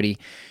have somebody,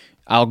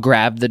 I'll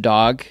grab the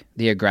dog,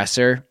 the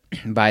aggressor,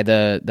 by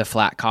the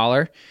flat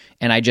collar,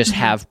 and I just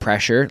have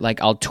pressure.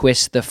 Like I'll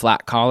twist the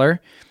flat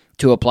collar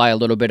to apply a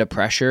little bit of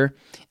pressure,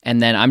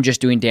 and then I'm just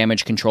doing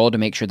damage control to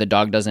make sure the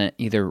dog doesn't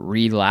either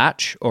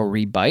re-latch or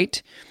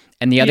re-bite.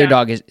 And the other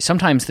dog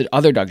sometimes the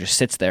other dog just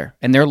sits there,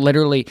 and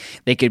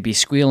they could be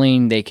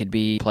squealing, they could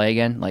be play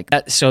again like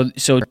that. So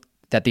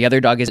that the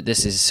other dog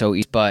this is so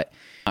easy, but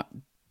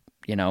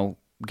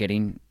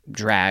getting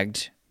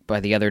dragged by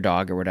the other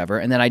dog or whatever.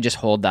 And then I just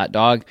hold that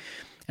dog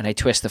and I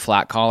twist the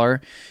flat collar.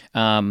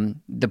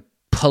 The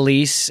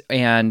police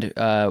and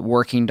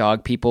working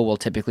dog people will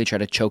typically try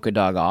to choke a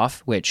dog off,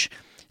 which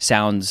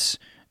sounds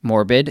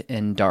morbid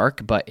and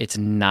dark, but it's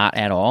not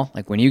at all.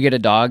 Like when you get a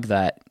dog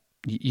that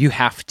you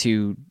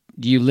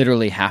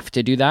literally have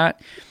to do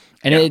that.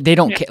 And they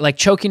don't like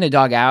choking a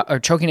dog out or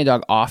choking a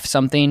dog off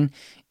something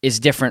is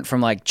different from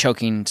like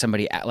choking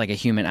somebody out, like a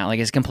human out. Like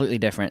it's completely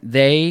different.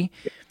 They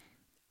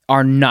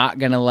are not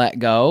going to let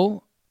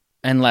go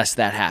unless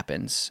that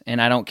happens.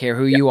 And I don't care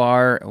who you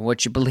are or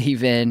what you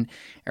believe in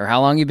or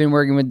how long you've been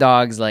working with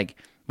dogs. Like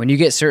when you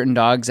get certain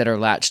dogs that are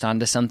latched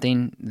onto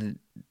something,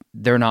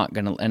 they're not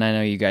going to, and I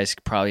know you guys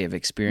probably have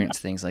experienced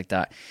things like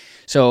that.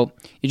 So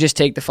you just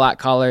take the flat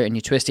collar and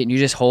you twist it and you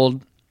just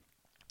hold,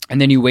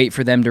 and then you wait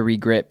for them to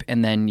regrip,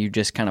 and then you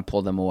just kind of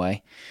pull them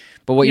away.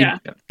 But I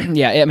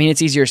mean,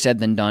 it's easier said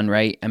than done,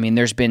 right? I mean,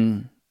 there's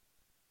been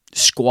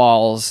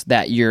squalls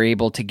that you're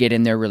able to get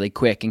in there really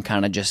quick and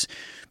kind of just,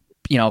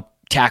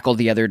 tackle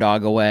the other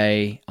dog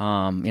away.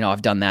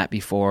 I've done that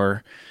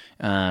before,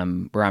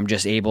 where I'm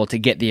just able to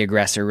get the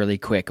aggressor really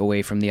quick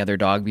away from the other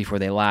dog before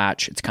they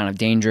latch. It's kind of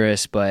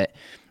dangerous, but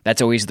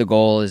that's always the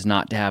goal, is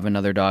not to have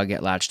another dog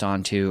get latched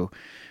onto.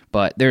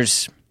 But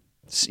there's,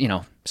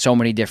 so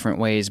many different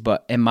ways.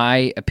 But in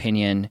my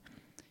opinion,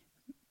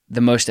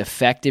 the most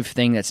effective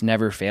thing that's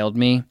never failed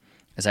me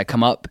is I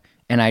come up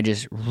and I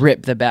just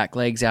rip the back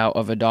legs out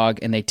of a dog,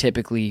 and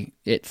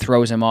it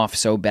throws them off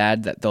so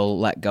bad that they'll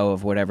let go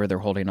of whatever they're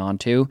holding on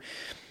to.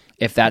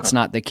 If that's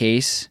not the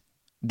case,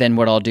 then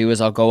what I'll do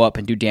is I'll go up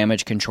and do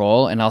damage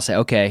control, and I'll say,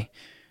 okay,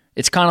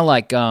 it's kind of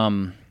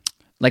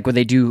like what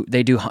they do,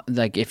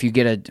 like if you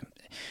get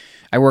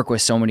I work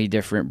with so many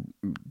different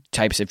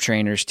types of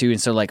trainers too.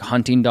 And so like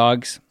hunting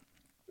dogs,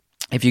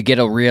 if you get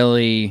a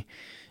really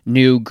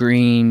new,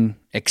 green,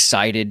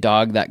 excited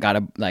dog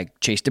that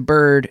chased a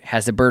bird,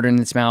 has the bird in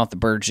its mouth, the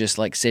bird's just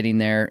like sitting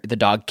there, the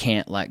dog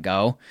can't let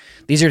go.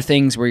 These are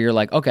things where you're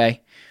like,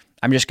 okay,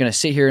 I'm just going to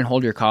sit here and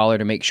hold your collar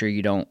to make sure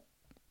you don't,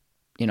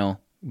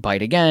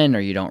 bite again, or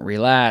you don't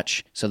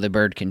relatch, so the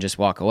bird can just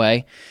walk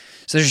away.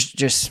 So there's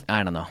just,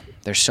 I don't know,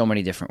 there's so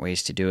many different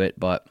ways to do it,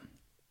 but.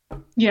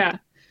 Yeah.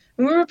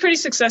 And we were pretty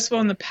successful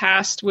in the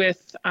past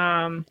with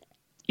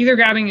either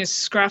grabbing his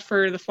scruff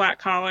or the flat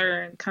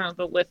collar and kind of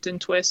the lift and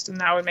twist, and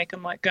that would make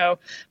them let go.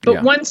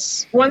 But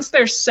once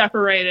they're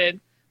separated,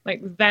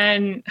 like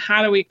then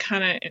how do we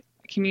kind of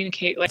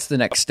communicate? Like, that's the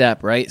next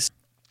step, right?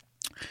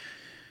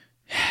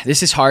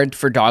 This is hard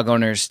for dog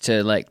owners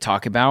to like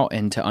talk about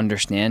and to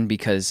understand,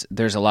 because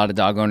there's a lot of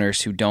dog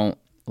owners who don't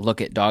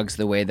look at dogs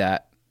the way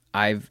that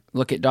I've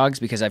looked at dogs,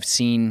 because I've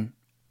seen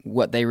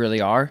what they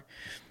really are.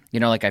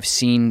 Like I've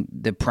seen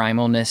the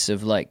primalness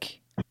of like,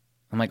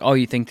 I'm like, oh,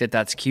 you think that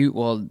that's cute?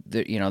 Well,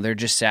 they're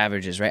just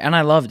savages, right? And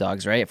I love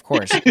dogs, right? Of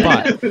course.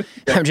 But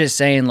I'm just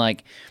saying,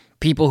 like,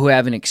 people who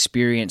haven't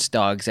experienced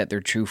dogs at their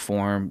true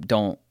form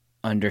don't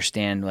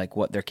understand like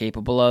what they're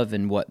capable of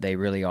and what they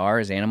really are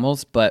as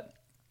animals. But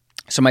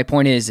So my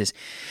point is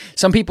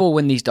some people,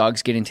 when these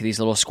dogs get into these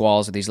little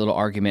squalls or these little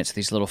arguments,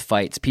 these little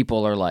fights,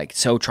 people are like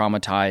so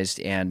traumatized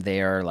and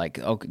they are like,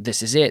 oh,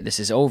 this is it. This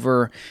is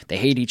over. They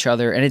hate each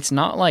other. And it's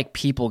not like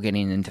people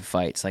getting into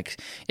fights. Like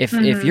if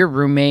your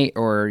roommate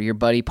or your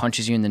buddy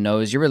punches you in the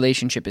nose, your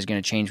relationship is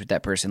going to change with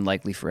that person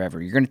likely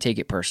forever. You're going to take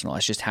it personal.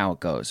 That's just how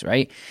it goes,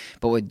 right?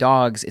 But with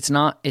dogs, it's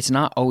not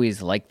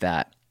always like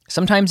that.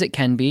 Sometimes it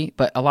can be,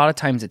 but a lot of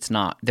times it's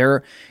not.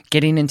 They're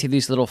getting into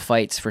these little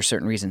fights for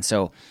certain reasons.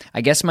 So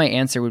I guess my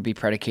answer would be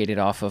predicated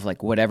off of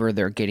like whatever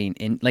they're getting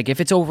in. Like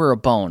if it's over a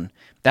bone,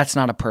 that's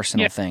not a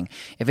personal thing.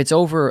 If it's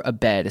over a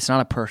bed, it's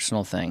not a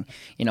personal thing.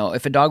 You know,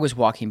 if a dog was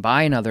walking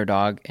by another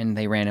dog and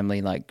they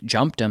randomly like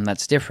jumped him,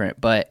 that's different.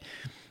 But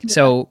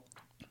so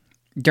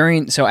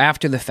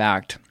after the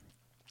fact,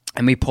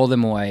 and we pull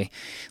them away,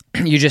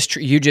 you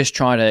just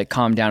try to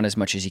calm down as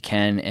much as you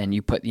can, and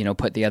you put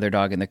the other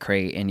dog in the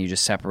crate, and you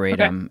just separate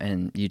them,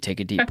 and you take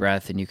a deep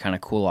breath, and you kind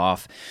of cool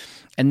off.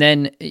 And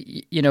then,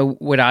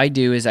 what I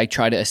do is I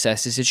try to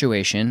assess the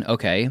situation.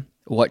 Okay,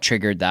 what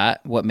triggered that?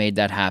 What made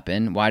that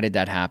happen? Why did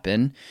that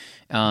happen?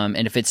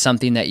 And if it's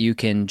something that you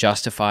can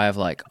justify of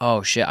like,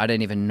 oh shit, I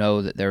didn't even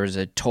know that there was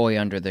a toy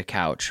under the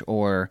couch,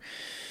 or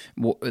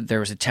there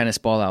was a tennis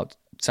ball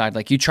outside.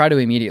 Like, you try to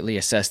immediately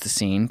assess the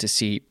scene to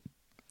see.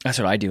 That's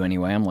what I do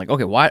anyway. I'm like,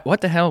 okay, what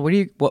the hell? What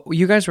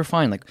you guys were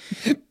fine. Like,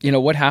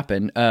 what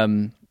happened?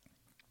 And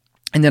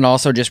then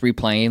also just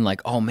replaying like,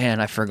 oh man,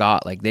 I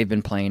forgot. Like, they've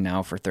been playing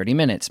now for 30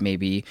 minutes.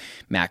 Maybe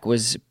Mac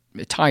was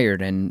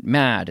tired and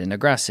mad and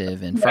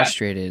aggressive and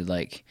frustrated.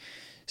 Like,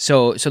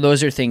 so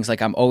those are things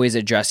like I'm always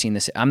addressing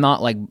this. I'm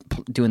not like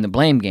doing the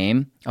blame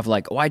game of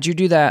like, why'd you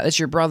do that? That's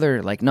your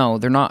brother. Like, no,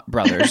 they're not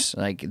brothers.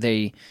 Like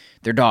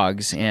they're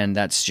dogs, and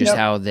that's just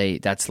how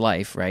that's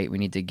life, right? We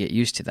need to get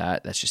used to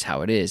that. That's just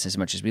how it is. As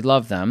much as we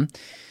love them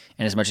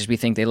and as much as we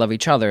think they love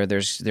each other,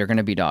 they're going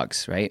to be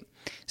dogs, right?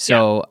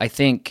 So I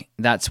think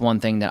that's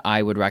one thing that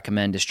I would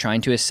recommend is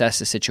trying to assess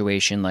the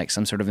situation like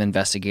some sort of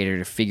investigator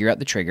to figure out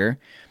the trigger,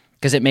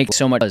 because it makes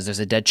so much. There's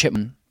a dead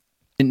chipmunk.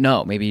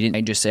 No, maybe you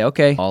didn't just say,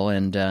 okay,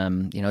 and,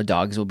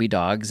 dogs will be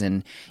dogs,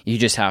 and you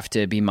just have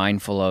to be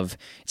mindful of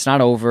it's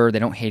not over. They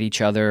don't hate each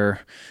other.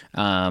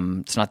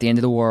 It's not the end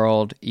of the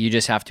world. You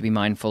just have to be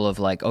mindful of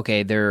like,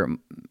 okay, there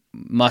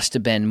must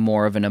have been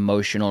more of an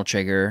emotional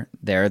trigger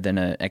there than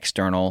an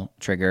external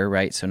trigger,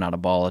 right? So not a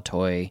ball, a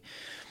toy,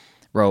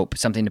 rope,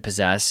 something to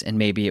possess. And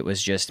maybe it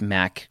was just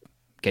Mac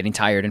getting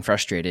tired and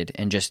frustrated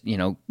and just,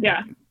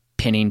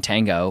 pinning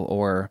Tango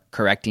or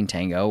correcting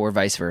Tango or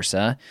vice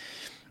versa.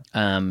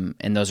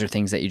 And those are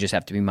things that you just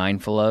have to be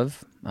mindful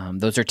of.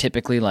 Those are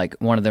typically like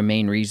one of the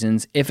main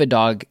reasons. If a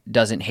dog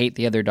doesn't hate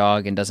the other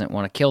dog and doesn't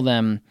want to kill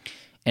them,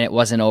 and it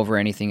wasn't over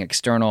anything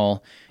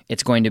external,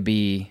 it's going to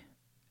be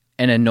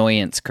an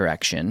annoyance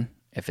correction.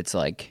 If it's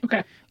like,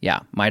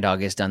 my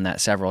dog has done that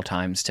several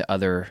times to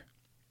other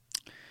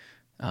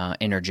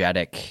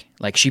energetic,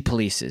 like she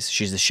polices.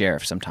 She's the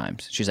sheriff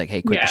sometimes. She's like,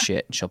 hey, quit the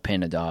shit. And she'll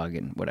pin a dog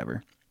and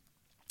whatever.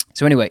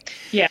 So anyway.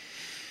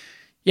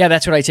 Yeah,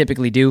 that's what I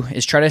typically do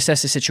is try to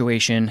assess the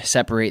situation,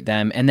 separate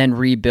them, and then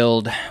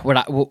rebuild.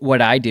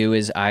 What I do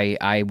is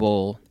I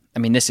will,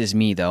 this is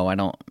me though. I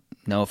don't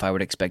know if I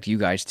would expect you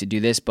guys to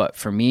do this, but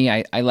for me,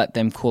 I let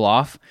them cool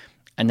off,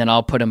 and then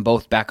I'll put them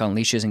both back on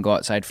leashes and go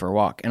outside for a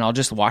walk, and I'll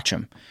just watch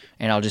them,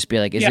 and I'll just be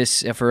like, is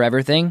this a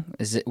forever thing?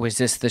 Was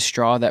this the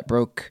straw that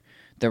broke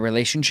the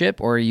relationship,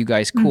 or are you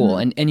guys cool?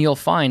 And you'll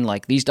find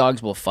like these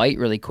dogs will fight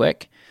really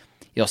quick.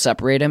 You'll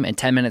separate them, and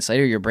 10 minutes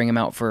later, you'll bring them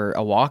out for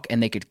a walk,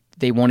 and they could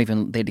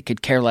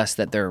care less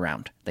that they're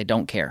around. They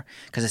don't care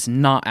because it's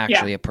not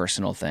actually a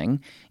personal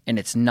thing, and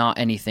it's not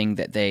anything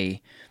that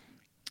they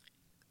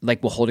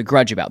like will hold a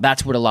grudge about.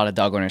 That's what a lot of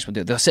dog owners will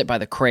do. They'll sit by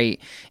the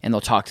crate and they'll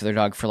talk to their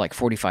dog for like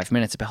 45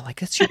 minutes about like,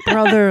 that's your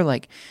brother.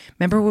 Like,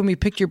 remember when we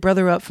picked your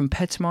brother up from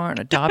PetSmart and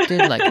adopted?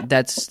 Like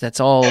that's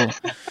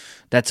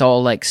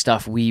all like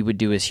stuff we would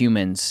do as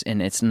humans,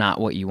 and it's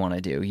not what you want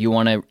to do. You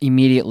want to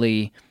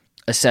immediately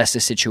assess the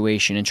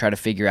situation and try to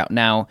figure out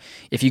now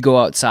if you go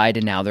outside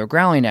and now they're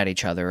growling at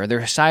each other or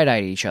they're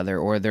side-eyeing each other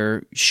or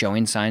they're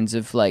showing signs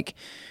of like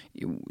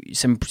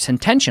some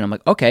tension. I'm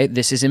like, okay,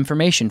 this is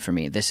information for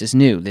me. This is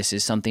new. This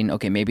is something,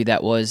 okay, maybe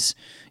that was,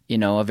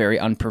 a very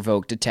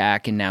unprovoked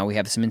attack, and now we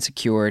have some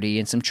insecurity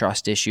and some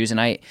trust issues.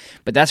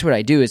 But that's what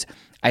I do is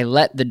I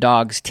let the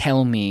dogs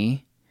tell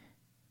me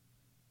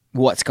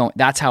what's going.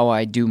 That's how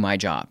I do my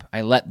job.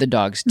 I let the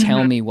dogs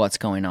tell me what's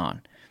going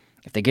on.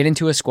 If they get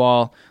into a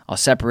squall, I'll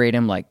separate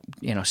them like,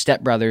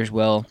 stepbrothers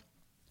will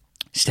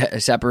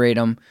separate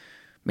them.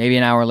 Maybe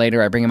an hour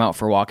later, I bring them out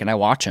for a walk and I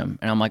watch them.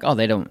 And I'm like, oh,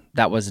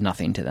 that was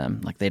nothing to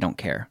them. Like, they don't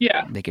care.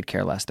 Yeah. They could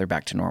care less. They're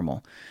back to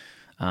normal.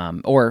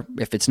 Or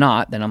if it's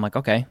not, then I'm like,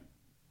 okay,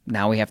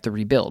 now we have to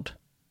rebuild.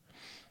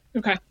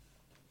 Okay.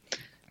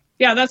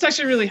 Yeah, that's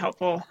actually really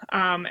helpful.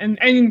 And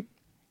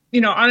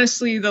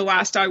honestly, the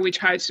last dog we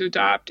tried to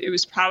adopt, it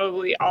was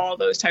probably all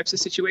those types of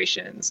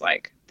situations.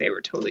 Like, they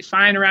were totally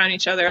fine around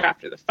each other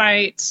after the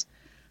fights.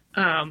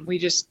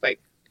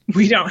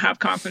 We don't have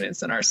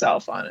confidence in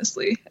ourselves,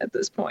 honestly, at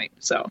this point.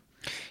 So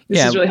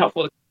this is really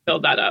helpful to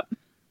build that up.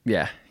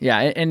 Yeah.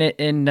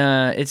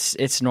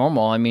 It's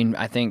normal. I mean,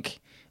 I think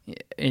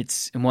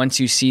it's once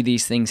you see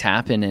these things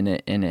happen and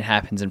it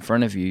happens in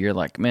front of you, you're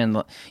like,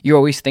 man, you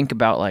always think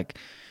about like,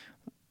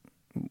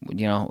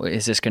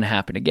 is this going to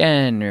happen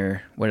again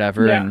or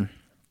whatever? Yeah. And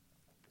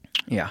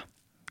yeah,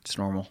 it's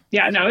normal.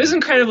 Yeah, no, it was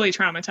incredibly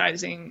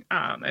traumatizing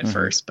at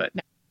first, but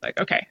now, like,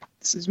 okay,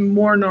 this is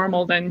more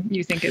normal than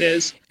you think it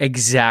is.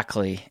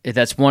 Exactly.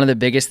 That's one of the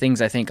biggest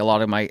things I think a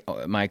lot of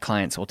my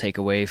clients will take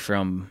away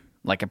from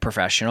like a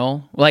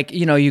professional. Like,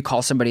 you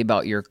call somebody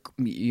about your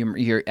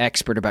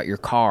expert about your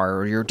car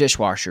or your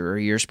dishwasher or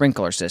your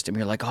sprinkler system.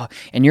 You're like, oh,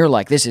 and you're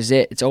like, this is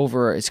it. It's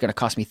over. It's going to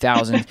cost me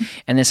thousands.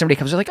 And then somebody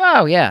comes like,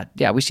 oh yeah,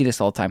 we see this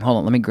all the time. Hold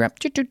on, let me grab,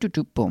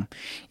 boom.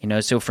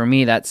 So for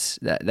me, that's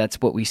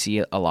what we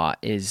see a lot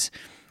is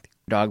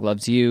dog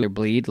loves you or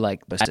bleed,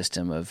 like the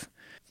system of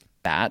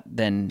that,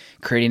 then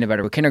creating a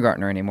better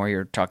kindergartner anymore.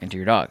 You're talking to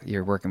your dog.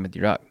 You're working with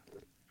your dog.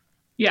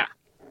 Yeah.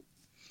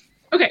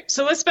 Okay,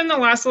 so let's spend the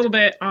last little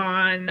bit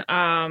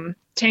on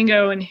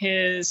Tango and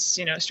his,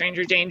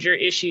 stranger danger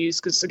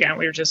issues, because again,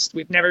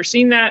 we've never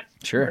seen that.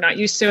 Sure. We're not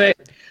used to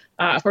it.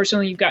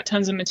 Fortunately, you've got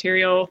tons of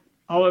material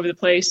all over the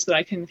place that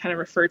I can kind of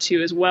refer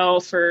to as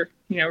well for,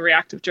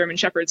 reactive German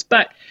Shepherds.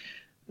 But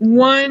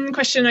one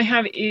question I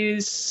have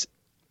is,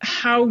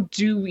 how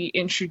do we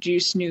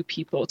introduce new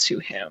people to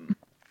him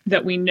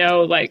that we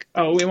know, like,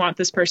 oh, we want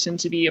this person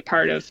to be a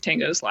part of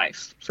Tango's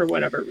life for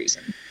whatever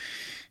reason?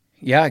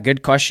 Yeah,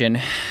 good question.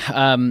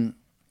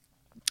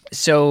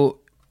 So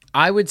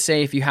I would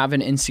say if you have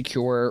an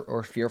insecure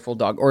or fearful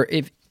dog, or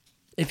if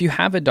you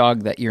have a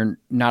dog that you're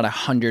not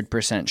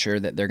 100% sure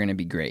that they're going to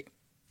be great,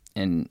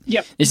 and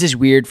this is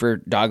weird for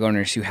dog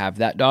owners who have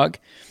that dog,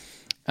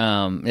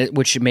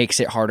 which makes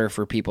it harder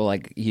for people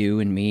like you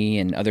and me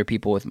and other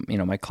people with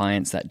my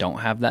clients that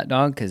don't have that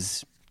dog,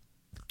 because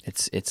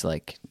it's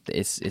like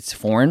it's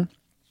foreign.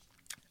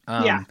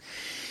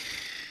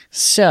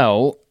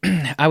 So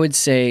I would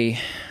say.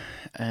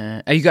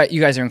 You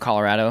guys are in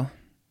Colorado?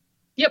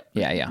 Yep.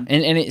 Yeah.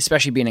 And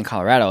especially being in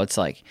Colorado, it's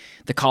like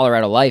the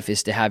Colorado life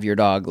is to have your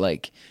dog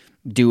like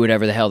do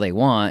whatever the hell they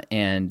want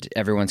and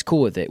everyone's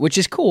cool with it, which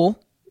is cool.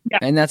 Yeah.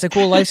 And that's a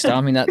cool lifestyle.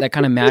 I mean, that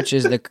kind of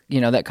matches the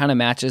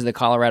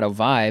Colorado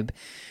vibe.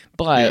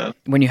 But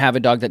when you have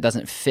a dog that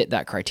doesn't fit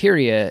that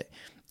criteria,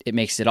 it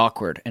makes it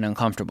awkward and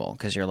uncomfortable,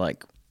 because you're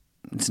like,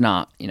 it's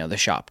not, the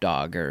shop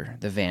dog or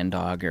the van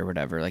dog or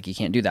whatever. Like, you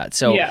can't do that.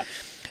 So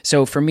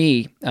So for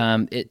me,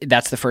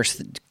 that's the first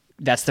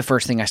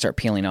thing I start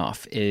peeling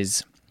off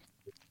is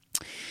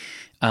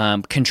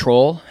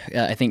control.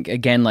 I think,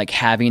 again, like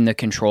having the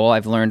control,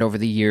 I've learned over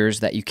the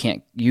years that you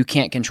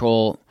can't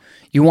control.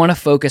 You want to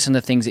focus on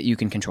the things that you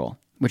can control,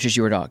 which is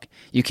your dog.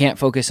 You can't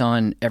focus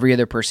on every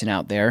other person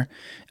out there.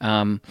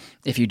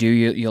 If you do,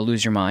 you'll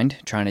lose your mind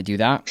trying to do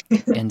that.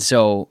 And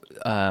so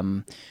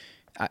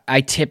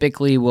I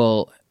typically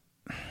will,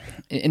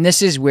 and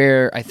this is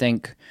where I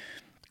think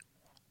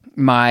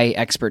my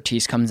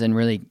expertise comes in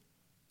really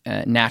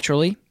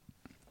naturally,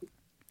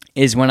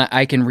 is when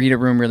I can read a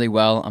room really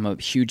well. I'm a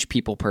huge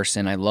people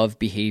person. I love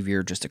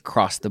behavior just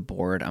across the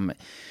board. I'm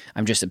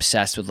just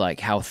obsessed with like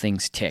how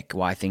things tick,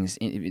 why things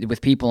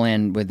with people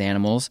and with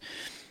animals.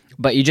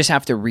 But you just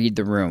have to read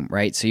the room,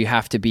 right? So you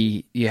have to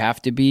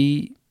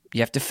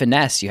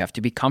finesse, you have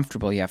to be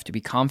comfortable, you have to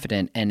be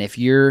confident. And if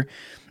you're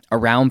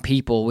around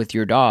people with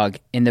your dog,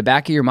 in the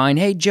back of your mind,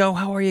 hey Joe,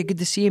 how are you? Good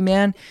to see you,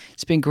 man.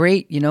 It's been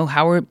great.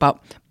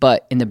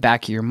 But in the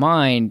back of your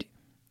mind,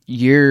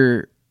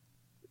 you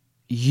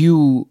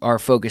are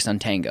focused on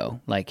Tango.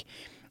 Like,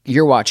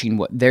 you're watching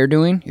what they're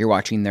doing. You're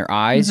watching their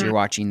eyes. You're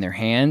watching their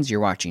hands. You're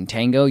watching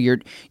Tango.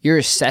 You're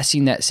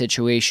assessing that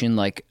situation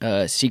like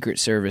a Secret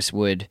Service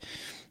would,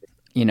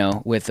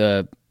 with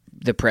the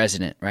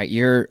president, right?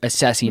 You're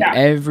assessing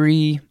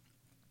every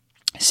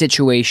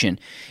situation,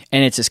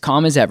 and it's as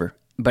calm as ever.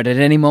 But at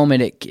any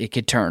moment, it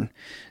could turn.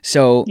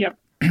 So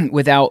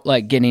without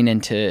like getting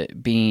into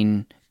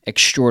being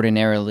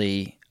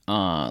extraordinarily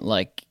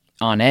like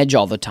on edge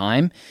all the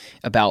time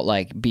about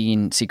like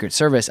being Secret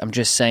Service, I'm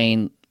just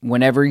saying,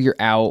 whenever you're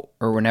out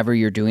or whenever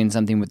you're doing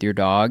something with your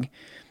dog,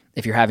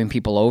 if you're having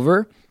people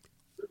over,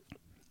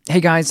 hey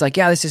guys, like,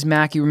 yeah, this is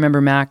Mac. You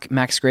remember Mac?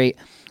 Mac's great.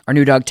 Our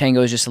new dog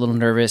Tango is just a little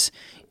nervous.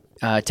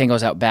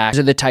 Tango's out back. Those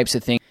are the types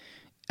of things.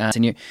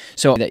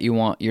 So that you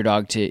want your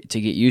dog to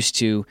get used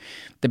to.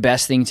 The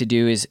best thing to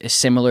do is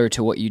similar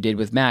to what you did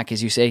with Mac,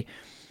 is you say,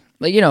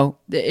 like,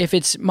 if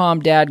it's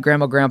mom, dad,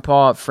 grandma,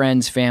 grandpa,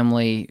 friends,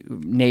 family,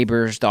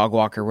 neighbors, dog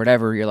walker,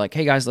 whatever, you're like,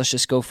 hey guys, let's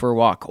just go for a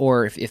walk.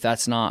 Or if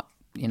that's not,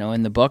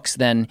 in the books,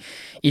 then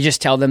you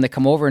just tell them to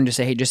come over and just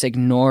say, hey, just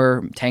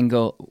ignore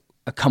Tango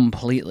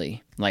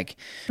completely. Like,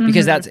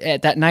 because that's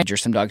at that night,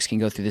 some dogs can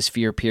go through this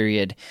fear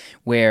period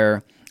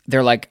where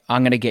they're like,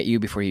 I'm going to get you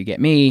before you get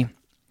me.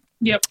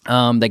 Yep.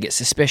 They get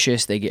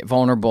suspicious, they get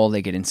vulnerable,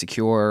 they get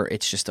insecure.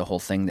 It's just a whole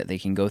thing that they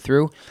can go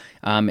through.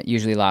 It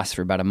usually lasts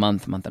for about a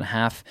month and a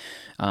half.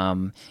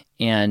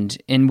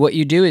 And what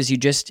you do is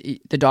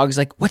the dog's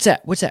like, what's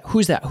that?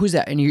 Who's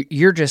that? And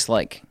you're just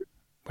like,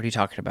 what are you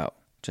talking about?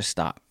 Just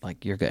stop.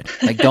 Like, you're good.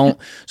 Like, don't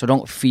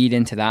feed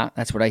into that.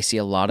 That's what I see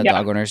a lot of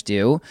dog owners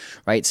do,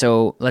 right?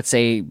 So let's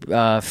say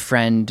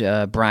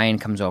friend Brian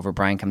comes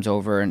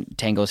over and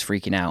Tango's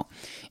freaking out.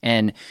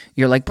 And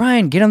you're like,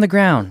 Brian, get on the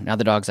ground. Now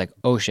the dog's like,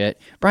 oh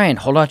shit. Brian,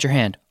 hold out your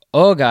hand.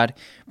 Oh God.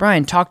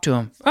 Brian, talk to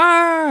him.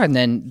 Ah! And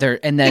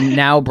then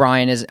now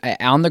Brian is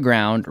on the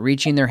ground,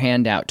 reaching their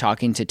hand out,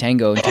 talking to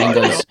Tango, and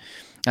Tango's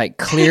like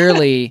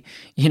clearly,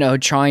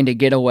 trying to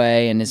get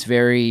away and is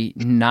very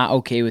not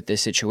okay with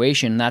this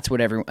situation. That's what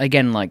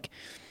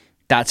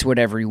that's what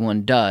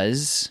everyone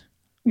does.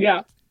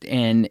 Yeah.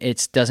 And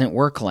it doesn't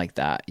work like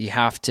that. You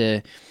have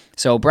to,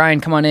 so Brian,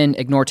 come on in,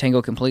 ignore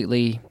Tango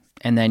completely.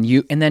 And then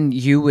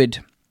you would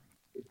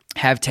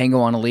have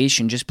Tango on a leash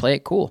and just play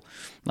it cool.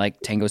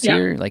 Like, Tango's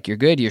here, like, you're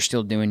good. You're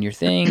still doing your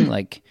thing.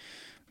 Like,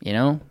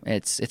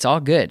 it's all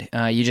good.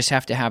 You just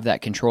have to have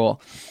that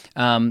control.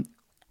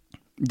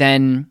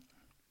 Then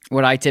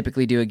what I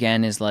typically do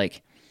again is,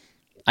 like,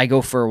 I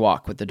go for a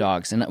walk with the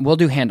dogs and we'll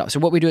do handoffs. So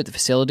what we do at the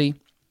facility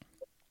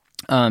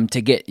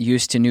to get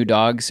used to new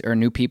dogs or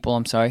new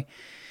people,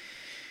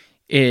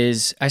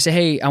 is I say,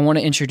 hey, I want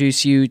to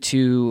introduce you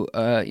to,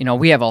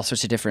 we have all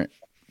sorts of different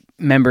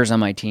members on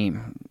my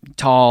team.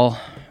 Tall,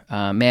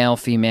 male,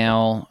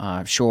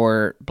 female,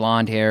 short,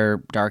 blonde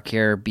hair, dark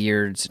hair,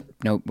 beards,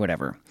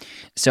 whatever.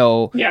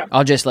 So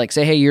I'll just like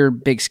say, hey, you're a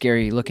big,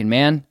 scary looking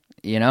man.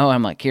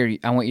 I'm like, here,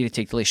 I want you to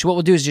take the leash. So what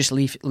we'll do is just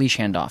leash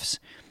handoffs.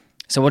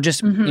 So we'll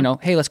just,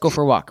 hey, let's go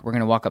for a walk. We're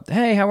going to walk up.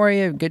 Hey, how are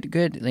you? Good.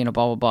 Blah,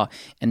 blah, blah.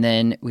 And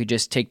then we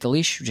just take the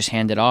leash, just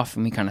hand it off,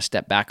 and we kind of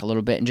step back a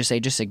little bit and just say,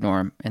 just ignore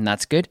him. And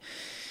that's good.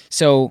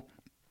 So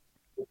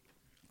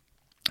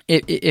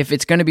if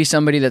it's going to be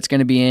somebody that's going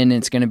to be in and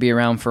it's going to be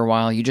around for a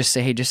while, you just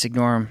say, hey, just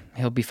ignore him.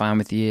 He'll be fine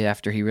with you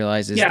after he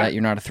realizes that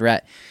you're not a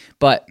threat.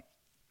 But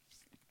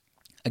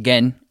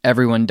again,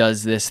 everyone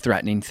does this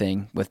threatening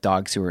thing with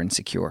dogs who are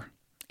insecure.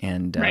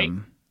 And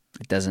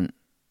it doesn't,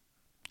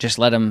 just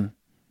let him,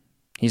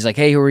 he's like,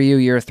 hey, who are you?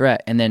 You're a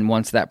threat. And then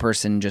once that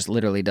person just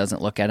literally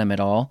doesn't look at him at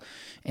all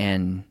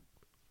and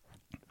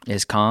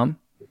is calm,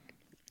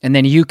 and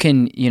then you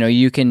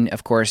can,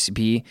 of course,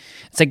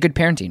 it's like good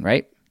parenting,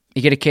 right?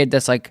 You get a kid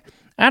that's like,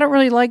 I don't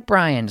really like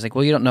Brian. It's like,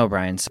 well, you don't know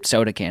Brian's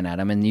soda can at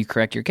him, and you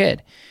correct your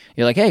kid.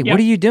 You're like, hey, what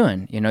are you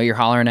doing? You're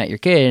hollering at your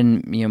kid,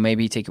 and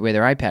maybe take away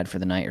their iPad for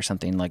the night or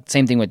something. Like,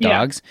 same thing with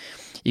dogs.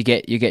 You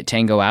get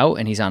Tango out,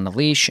 and he's on the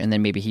leash, and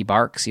then maybe he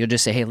barks. You'll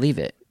just say, hey, leave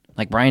it.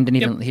 Like, Brian he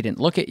didn't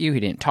look at you, he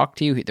didn't talk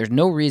to you. There's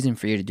no reason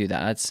for you to do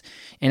that. That's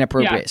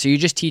inappropriate. So you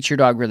just teach your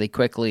dog really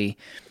quickly.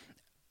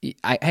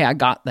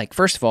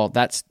 First of all,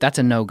 that's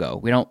a no-go.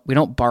 We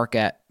don't bark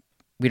at.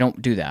 We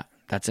don't do that.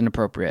 That's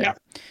inappropriate. Yeah.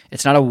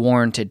 It's not a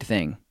warranted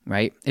thing,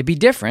 right? It'd be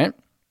different.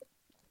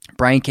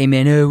 Brian came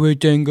in, hey,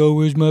 where'd Tango?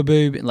 Where's my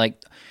baby?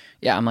 Like,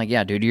 yeah, I'm like,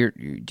 yeah,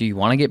 dude, do you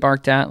want to get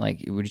barked at?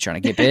 Like, what are you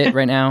trying to get bit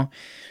right now?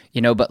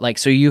 But like,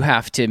 so you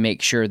have to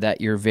make sure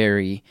that you're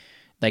very,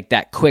 like,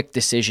 that quick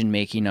decision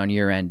making on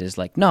your end is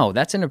like, no,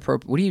 that's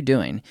inappropriate. What are you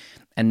doing?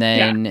 And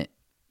then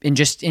in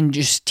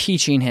just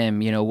teaching him,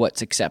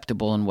 what's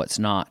acceptable and what's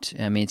not.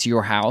 I mean, it's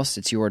your house,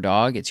 it's your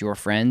dog, it's your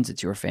friends,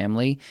 it's your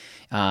family.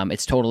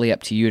 It's totally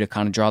up to you to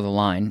kind of draw the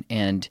line.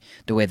 And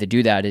the way to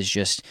do that is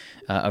just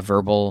a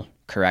verbal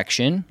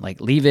correction, like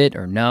leave it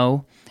or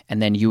no,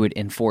 and then you would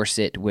enforce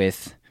it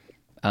with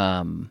a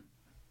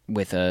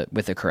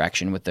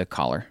correction with the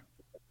collar.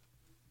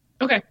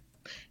 Okay.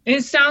 And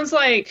it sounds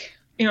like,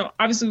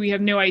 obviously we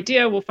have no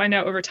idea. We'll find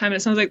out over time.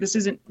 It sounds like this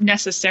isn't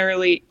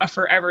necessarily a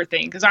forever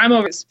thing, because I'm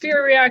over this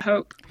fear react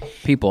hope.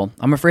 People,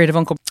 I'm afraid of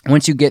Uncle.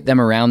 Once you get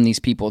them around these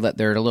people that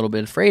they're a little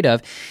bit afraid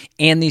of,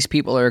 and these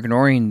people are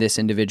ignoring this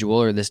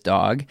individual or this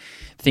dog,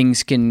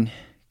 things can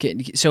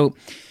get so.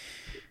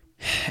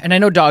 And I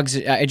know dogs,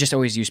 I just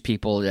always use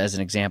people as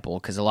an example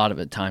because a lot of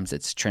the times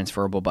it's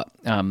transferable, but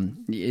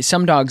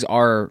some dogs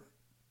are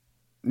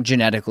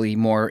genetically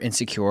more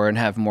insecure and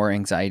have more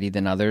anxiety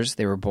than others.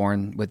 They were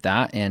born with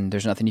that, and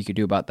there's nothing you could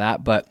do about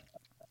that. But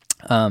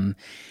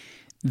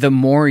the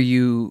more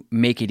you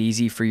make it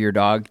easy for your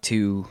dog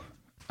to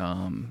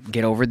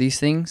get over these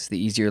things, the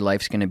easier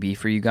life's going to be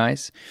for you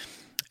guys.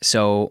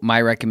 So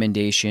my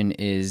recommendation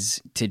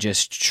is to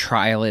just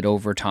trial it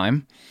over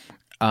time.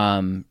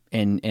 And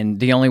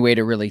the only way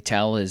to really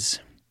tell is,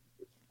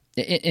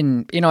 at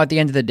the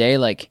end of the day,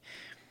 like,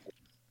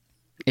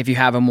 if you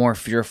have a more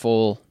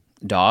fearful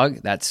dog,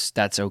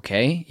 that's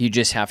okay. You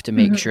just have to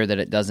make sure that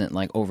it doesn't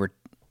like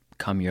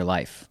overcome your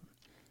life.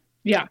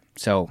 Yeah.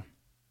 So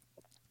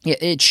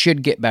it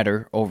should get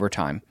better over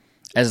time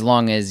as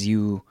long as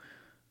you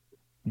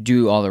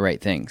do all the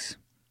right things.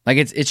 Like,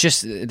 it's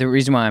just the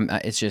reason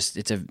why it's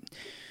a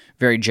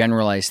very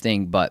generalized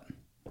thing, but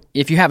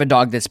if you have a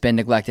dog that's been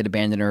neglected,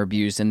 abandoned, or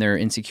abused, and they're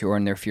insecure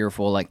and they're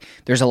fearful, like,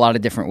 there's a lot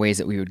of different ways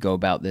that we would go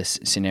about this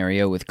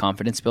scenario with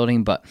confidence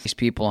building. But these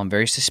people, I'm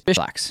very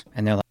suspicious,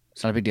 and they're like,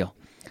 it's not a big deal.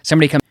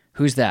 Somebody comes,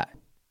 who's that?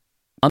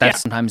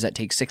 Sometimes that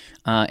takes 6,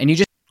 and you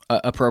just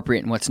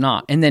appropriate and what's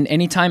not. And then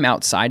anytime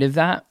outside of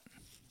that,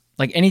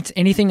 like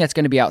anything that's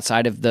going to be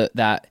outside of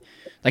that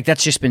Like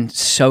that's just been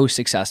so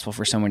successful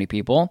for so many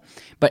people.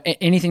 But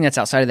anything that's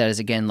outside of that is,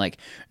 again, like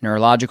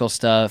neurological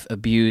stuff,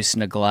 abuse,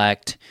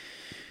 neglect,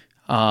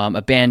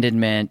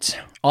 abandonment,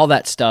 all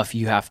that stuff.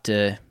 You have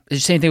to, it's the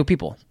same thing with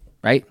people,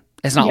 right?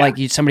 It's not like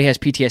somebody has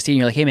PTSD and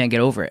you're like, hey man, get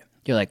over it.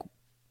 You're like,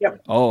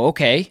 oh,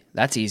 okay,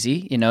 that's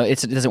easy. You know,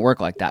 it doesn't work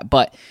like that.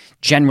 But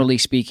generally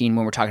speaking,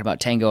 when we're talking about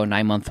Tango, a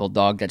 9-month-old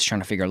dog that's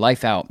trying to figure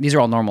life out, these are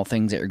all normal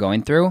things that you're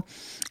going through.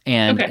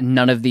 And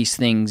none of these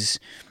things,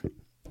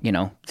 you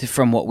know,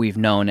 from what we've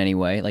known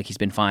anyway, like he's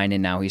been fine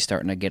and now he's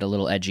starting to get a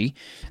little edgy.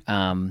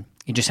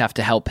 You just have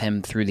to help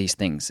him through these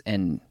things.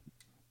 And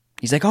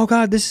he's like, oh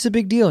God, this is a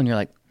big deal. And you're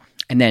like,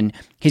 and then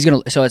he's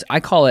going to, so I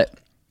call it,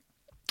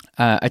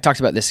 I talked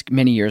about this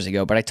many years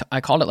ago, but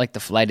I called it like the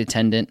flight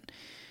attendant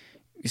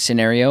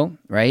scenario,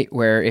 right?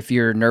 Where if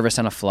you're nervous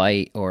on a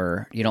flight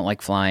or you don't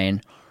like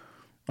flying,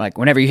 like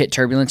whenever you hit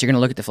turbulence, you're going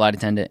to look at the flight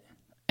attendant.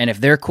 And if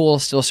they're cool,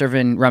 still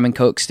serving rum and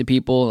cokes to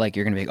people, like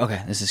you're going to be like,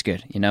 okay, this is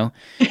good, you know?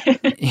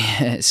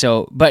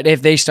 So, but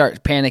if they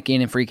start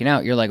panicking and freaking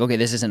out, you're like, okay,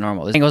 this isn't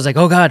normal. Tango's like,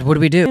 oh God, what do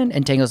we do?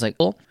 And Tango's like,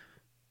 oh,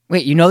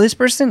 wait, you know this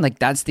person? Like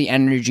that's the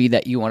energy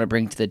that you want to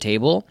bring to the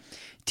table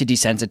to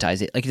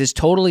desensitize it. Like it's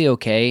totally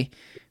okay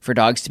for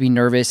dogs to be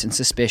nervous and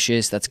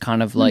suspicious. That's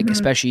kind of like,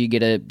 especially you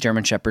get a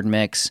German Shepherd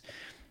mix.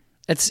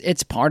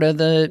 It's part of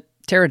the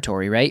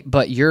territory, right?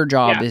 But your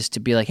job is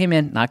to be like, hey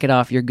man, knock it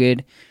off. You're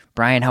good.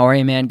 Brian, how are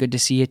you, man? Good to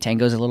see you.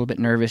 Tango's a little bit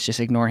nervous. Just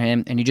ignore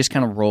him. And you just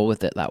kind of roll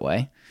with it that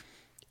way.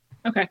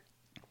 Okay.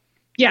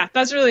 Yeah,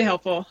 that's really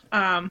helpful.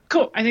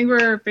 Cool. I think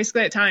we're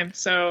basically at time.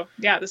 So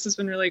yeah, this has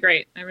been really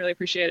great. I really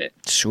appreciate it.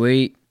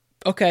 Sweet.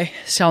 Okay.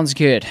 Sounds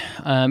good.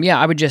 Yeah,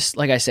 I would just,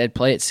 like I said,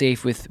 play it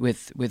safe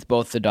with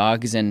both the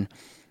dogs. And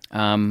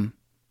the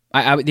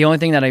only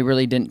thing that I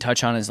really didn't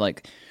touch on is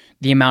like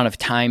the amount of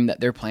time that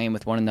they're playing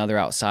with one another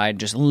outside.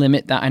 Just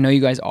limit that. I know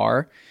you guys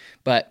are,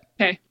 but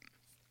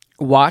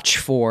watch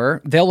for,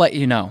 they'll let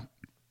you know.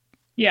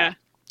 Yeah.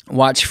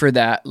 Watch for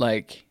that,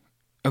 like,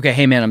 okay,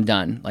 hey man, I'm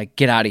done. Like,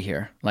 get out of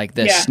here. Like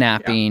the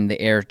snapping, the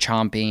air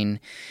chomping,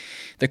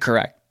 the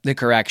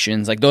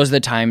corrections. Like those are the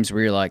times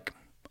where you're like,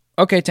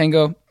 okay,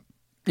 Tango,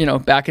 you know,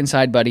 back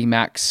inside, buddy.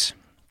 Max.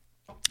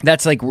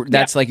 That's like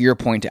your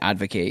point to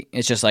advocate.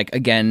 It's just like,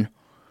 again,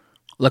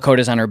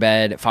 Lakota's on her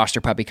bed, foster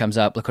puppy comes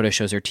up, Lakota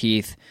shows her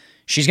teeth.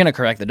 She's gonna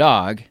correct the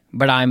dog,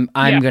 but I'm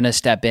gonna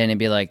step in and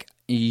be like,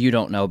 you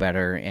don't know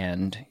better,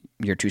 and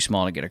you're too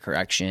small to get a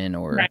correction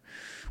or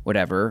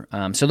whatever.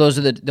 So those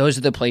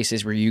are the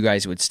places where you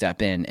guys would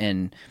step in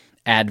and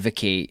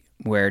advocate,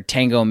 where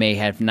Tango may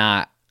have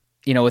not,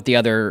 you know, with the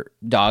other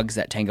dogs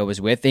that Tango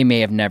was with, they may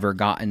have never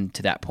gotten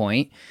to that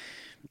point.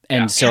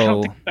 And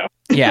so.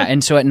 Yeah,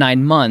 and so at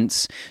 9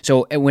 months,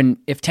 so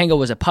if Tango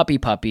was a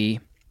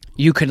puppy,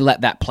 you could let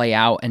that play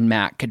out, and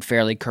Mac could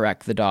fairly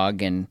correct the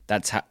dog, and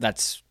that's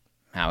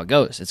how it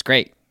goes. It's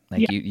great.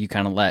 Like you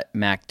kind of let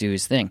Mac do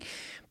his thing.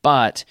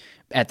 But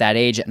at that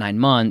age, at 9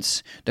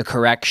 months, the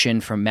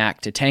correction from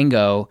Mac to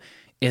Tango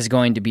is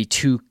going to be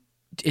too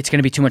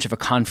much of a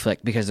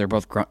conflict, because they're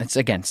both grown. It's,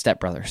 again,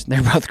 stepbrothers.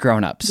 They're both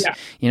grown-ups. Yeah.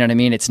 You know what I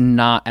mean? It's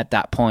not at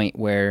that point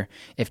where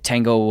if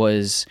Tango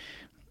was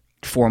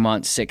 4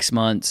 months, 6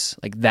 months,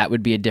 like that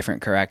would be a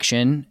different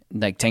correction.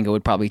 Like Tango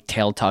would probably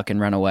tail tuck and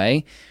run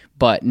away.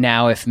 But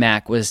now if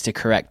Mac was to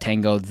correct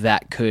Tango,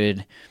 that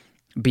could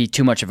be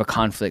too much of a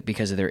conflict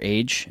because of their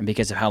age, and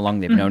because of how long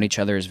they've known each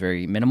other is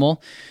very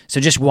minimal. So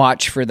just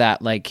watch for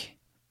that, like,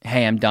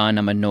 hey, I'm done,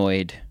 I'm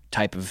annoyed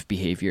type of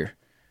behavior.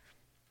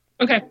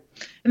 Okay.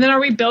 And then are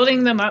we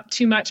building them up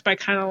too much by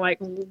kind of like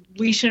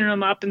leashing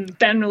them up and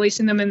then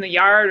releasing them in the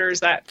yard, or is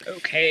that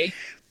okay?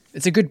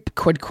 It's a good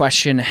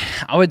question.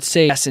 I would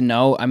say yes and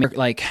no. I mean,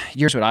 like,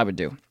 here's what I would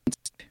do.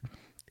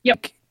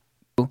 Yep.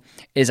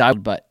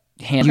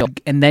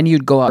 And then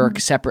you'd go out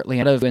work separately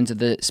out of ends of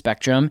the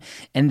spectrum,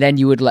 and then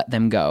you would let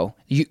them go.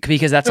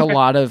 Because that's a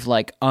lot of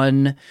like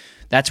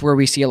that's where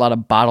we see a lot of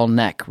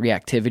bottleneck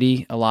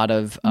reactivity, a lot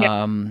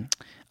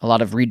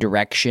of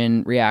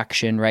redirection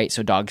reaction, right?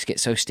 So dogs get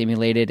so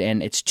stimulated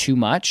and it's too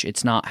much.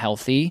 It's not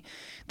healthy.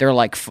 They're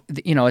like,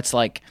 you know, it's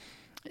like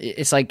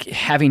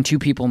having two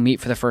people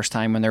meet for the first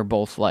time when they're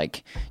both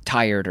like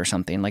tired or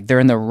something. Like they're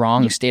in the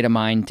wrong state of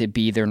mind to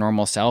be their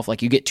normal self.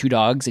 Like you get two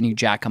dogs and you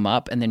jack them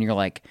up, and then you're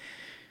like,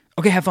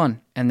 okay, have fun.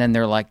 And then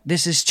they're like,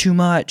 this is too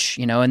much,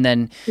 you know, and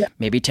then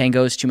maybe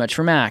Tango's too much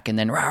for Mac, and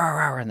then rah,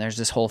 rah, rah, and there's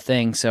this whole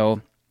thing.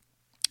 So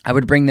I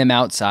would bring them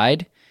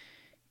outside,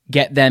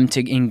 get them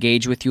to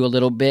engage with you a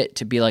little bit,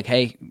 to be like,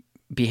 hey,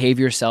 behave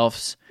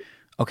yourselves.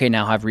 Okay,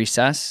 now have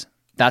recess.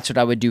 That's what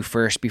I would do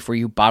first before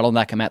you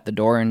bottleneck them at the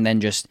door, and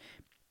then just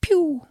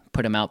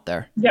put them out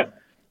there. Yep.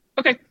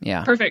 Okay.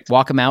 Yeah. Perfect.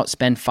 Walk them out,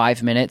 spend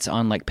 5 minutes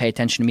on like, pay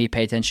attention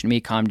to me,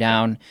 calm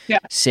down,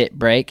 sit,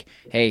 break.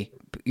 Hey,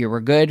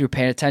 we're good. You're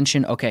paying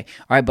attention. Okay.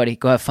 All right, buddy,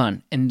 go have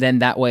fun. And then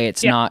that way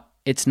it's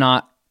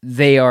not,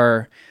 they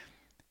are,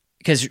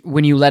 because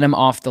when you let them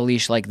off the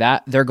leash like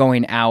that, they're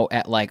going out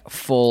at like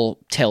full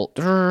tilt,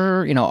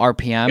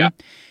 RPM. Yeah.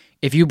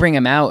 If you bring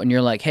them out and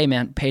you're like, hey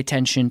man, pay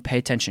attention,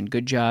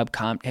 good job,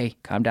 calm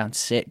down,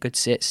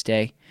 sit,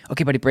 stay.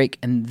 okay, buddy, break,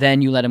 and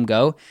then you let them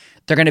go,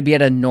 they're going to be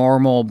at a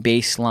normal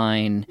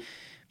baseline,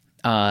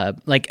 I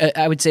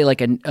would say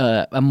like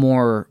a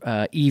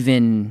more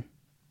even,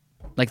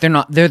 like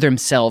they're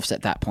themselves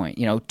at that point.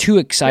 Two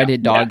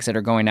excited dogs that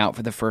are going out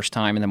for the first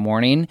time in the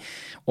morning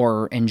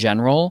or in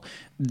general,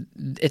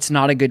 it's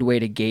not a good way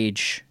to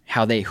gauge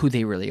who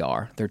they really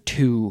are. They're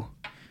too,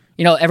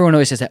 everyone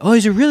always says that, oh,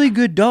 he's a really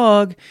good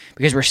dog,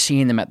 because we're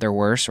seeing them at their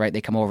worst, right?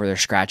 They come over, they're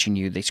scratching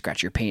you, they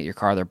scratch your paint, your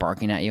car, they're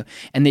barking at you.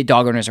 And the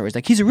dog owners are always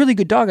like, he's a really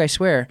good dog, I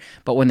swear.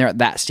 But when they're at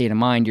that state of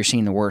mind, you're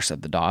seeing the worst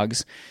of the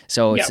dogs.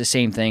 So it's the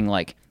same thing,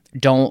 like,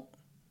 don't,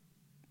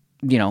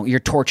 you're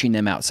torching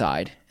them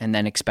outside and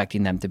then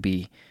expecting them to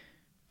be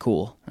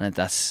cool. And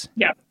that's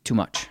too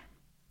much.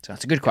 So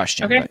it's a good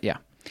question. Okay. But yeah.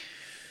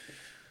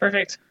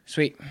 Perfect.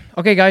 Sweet.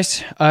 Okay,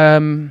 guys.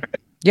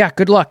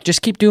 Good luck.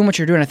 Just keep doing what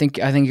you're doing. I think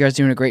you guys are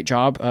doing a great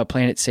job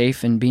playing it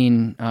safe and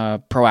being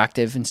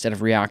proactive instead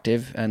of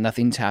reactive.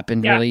 Nothing's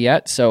happened really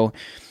yet. So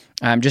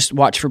just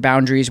watch for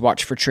boundaries,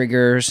 watch for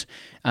triggers,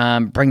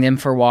 bring them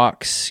for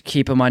walks,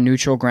 keep them on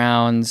neutral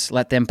grounds,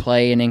 let them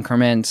play in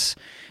increments.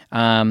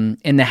 In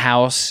the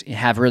house,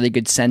 have really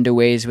good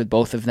send-aways with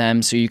both of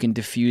them so you can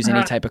diffuse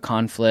any type of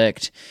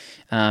conflict.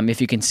 If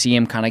you can see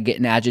them kind of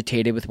getting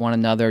agitated with one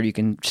another, you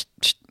can,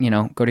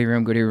 go to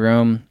your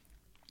room.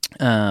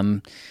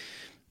 And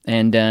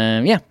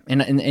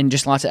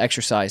just lots of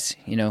exercise,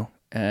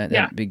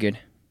 that'd be good.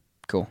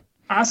 Cool.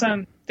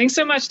 Awesome. Thanks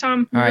so much,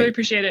 Tom. I really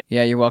appreciate it.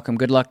 Yeah, you're welcome.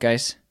 Good luck,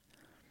 guys.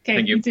 Okay,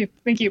 Thank you too.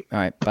 Thank you. All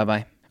right,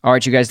 bye-bye. All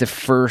right, you guys, the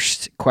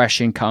first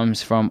question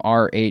comes from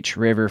RH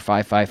River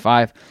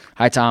 555.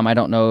 Hi, Tom. I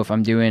don't know if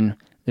I'm doing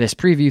this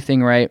preview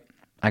thing right.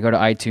 I go to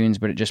iTunes,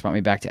 but it just brought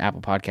me back to Apple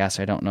Podcasts.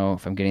 So I don't know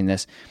if I'm getting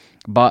this.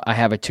 But I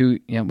have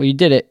you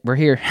did it. We're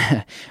here.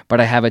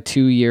 But I have a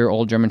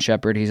 2-year-old German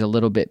Shepherd. He's a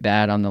little bit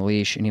bad on the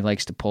leash, and he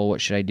likes to pull.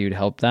 What should I do to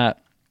help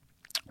that?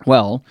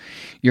 Well,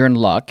 you're in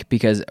luck,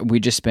 because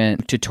we just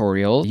spent a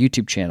tutorial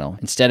YouTube channel.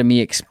 Instead of me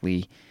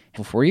explaining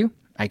for you,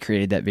 I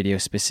created that video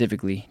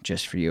specifically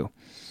just for you.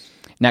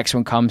 Next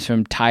one comes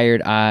from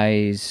Tired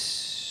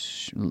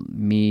Eyes.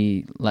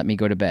 Let me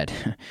go to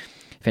bed.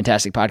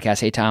 Fantastic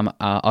podcast. Hey, Tom,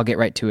 I'll get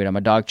right to it. I'm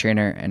a dog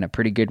trainer and a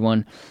pretty good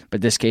one,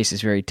 but this case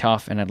is very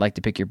tough, and I'd like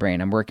to pick your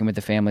brain. I'm working with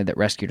a family that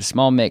rescued a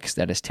small mix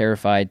that is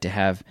terrified to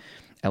have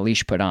a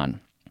leash put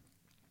on.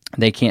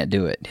 They can't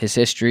do it. His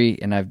history,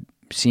 and I've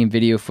seen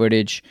video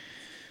footage.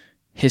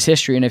 Is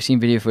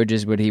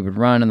when he would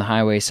run on the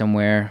highway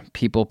somewhere.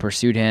 People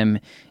pursued him,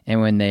 and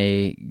when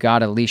they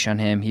got a leash on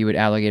him, he would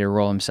alligator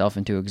roll himself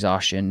into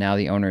exhaustion. Now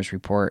the owners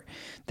report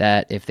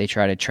that if they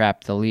try to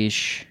trap,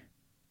 leash,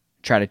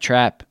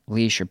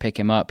 or pick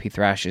him up, he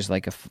thrashes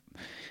like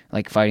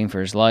fighting for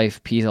his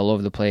life, pees all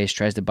over the place,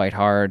 tries to bite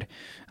hard.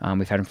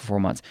 We've had him for 4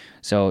 months.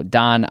 So,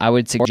 Don, I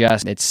would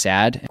suggest, it's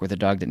sad with a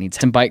dog that needs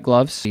some bite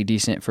gloves. Be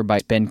decent for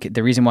bite.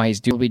 The reason why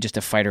he's probably just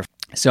a fighter.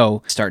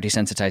 So, start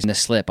desensitizing the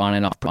slip on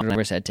and off. Put it over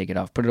his head, take it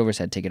off. Put it over his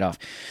head, take it off.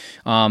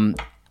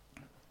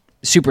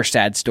 Super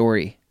sad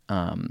story.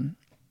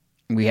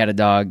 We had a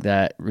dog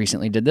that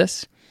recently did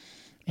this,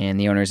 and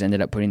the owners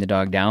ended up putting the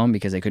dog down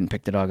because they couldn't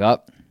pick the dog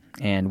up.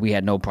 And we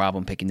had no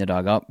problem picking the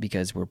dog up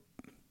because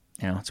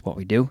it's what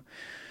we do.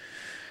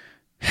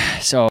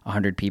 So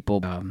 100 people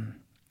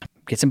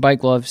get some bite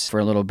gloves for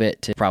a little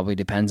bit. It probably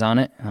depends on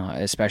it,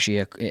 especially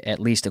at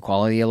least the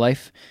quality of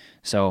life.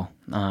 So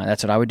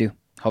that's what I would do.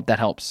 Hope that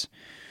helps.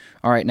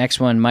 All right, next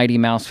one, Mighty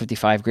Mouse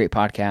 55, great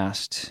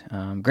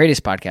podcast.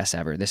 Greatest podcast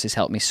ever. This has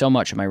helped me so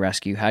much in my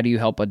rescue. How do you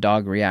help a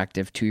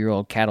dog-reactive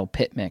 2-year-old cattle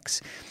pit mix?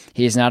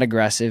 He is not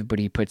aggressive, but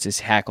he puts his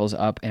hackles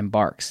up and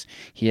barks.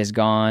 He has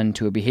gone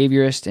to a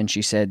behaviorist, and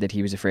she said that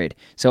he was afraid.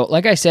 So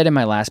like I said in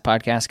my last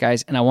podcast,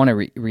 guys, and I want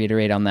to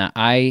reiterate on that,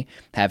 I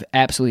have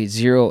absolutely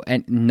zero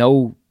and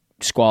no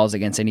squalls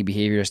against any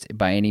behaviorist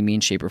by any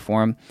means, shape, or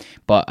form.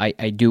 But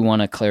I do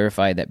want to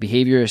clarify that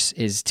behaviorist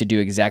is to do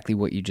exactly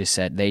what you just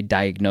said. They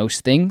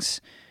diagnose things,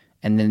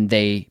 and then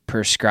they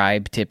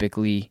prescribe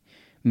typically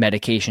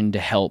medication to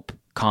help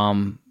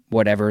calm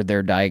whatever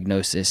their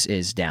diagnosis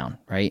is down,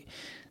 right?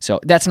 So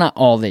that's not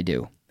all they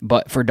do.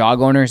 But for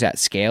dog owners at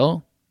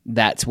scale,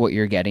 that's what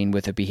you're getting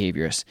with a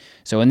behaviorist.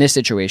 So in this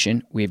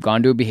situation, we've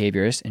gone to a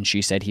behaviorist, and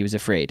she said he was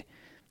afraid.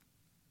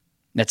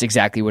 That's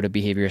exactly what a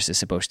behaviorist is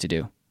supposed to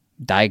do.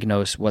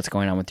 Diagnose what's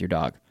going on with your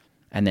dog.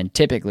 And then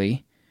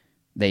typically,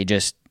 they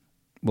just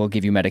will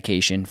give you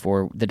medication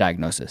for the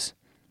diagnosis.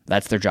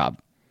 That's their job.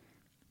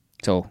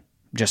 So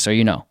just so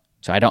you know.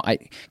 So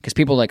because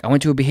people are like, I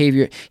went to a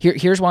behavior.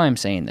 Here's why I'm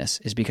saying this,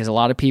 is because a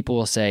lot of people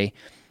will say,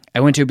 I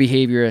went to a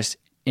behaviorist,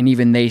 and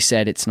even they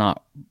said it's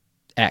not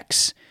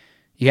X.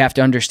 You have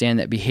to understand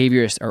that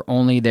behaviorists are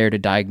only there to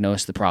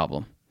diagnose the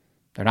problem.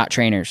 They're not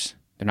trainers.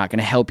 They're not going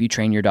to help you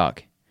train your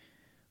dog.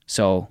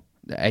 So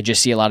I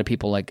just see a lot of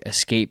people like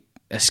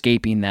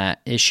escaping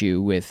that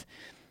issue with,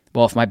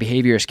 well, if my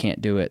behaviorist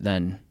can't do it,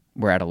 then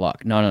we're out of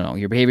luck. No.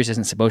 Your behaviorist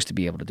isn't supposed to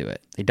be able to do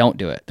it. They don't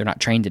do it. They're not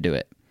trained to do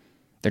it.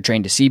 They're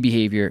trained to see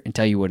behavior and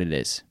tell you what it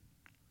is.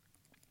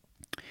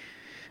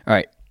 All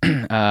right.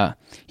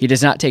 He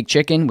does not take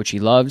chicken, which he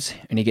loves,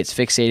 and he gets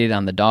fixated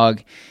on the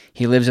dog.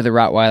 He lives with a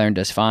Rottweiler and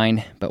does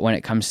fine, but when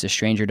it comes to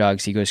stranger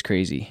dogs, he goes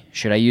crazy.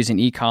 Should I use an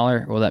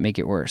e-collar or will that make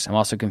it worse? I'm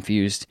also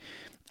confused.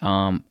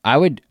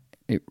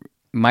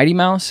 Mighty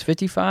Mouse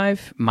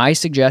 55, my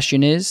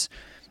suggestion is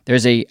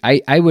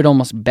I would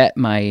almost bet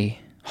my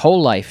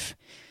whole life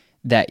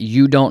that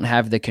you don't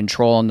have the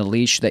control on the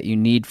leash that you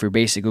need for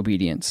basic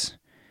obedience.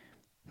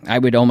 I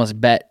would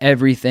almost bet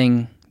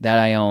everything that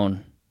I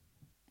own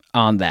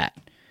on that.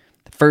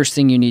 The first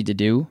thing you need to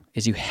do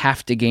is you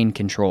have to gain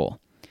control.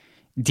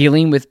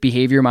 Dealing with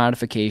behavior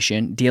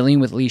modification, dealing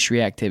with leash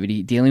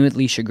reactivity, dealing with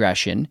leash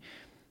aggression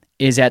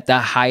is at the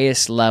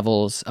highest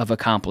levels of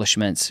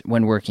accomplishments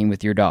when working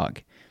with your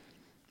dog.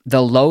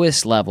 The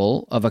lowest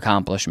level of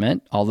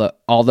accomplishment,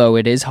 although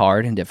it is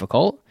hard and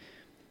difficult,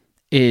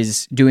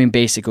 is doing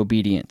basic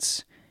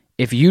obedience.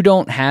 If you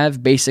don't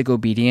have basic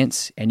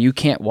obedience and you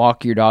can't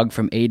walk your dog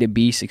from A to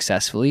B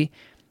successfully,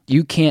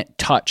 you can't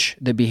touch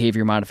the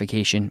behavior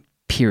modification,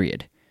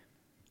 period.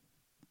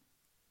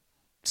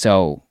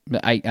 So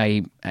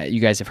you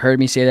guys have heard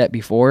me say that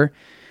before,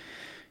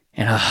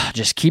 and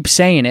just keep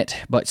saying it,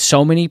 but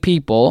so many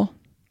people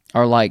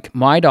are like,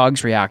 my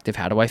dog's reactive,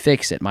 how do I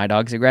fix it? My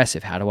dog's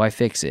aggressive, how do I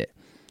fix it?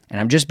 And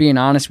I'm just being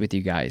honest with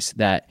you guys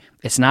that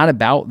it's not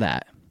about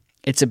that.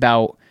 It's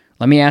about,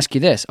 let me ask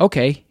you this.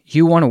 Okay,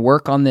 you want to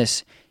work on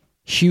this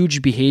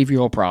huge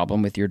behavioral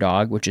problem with your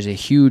dog, which is a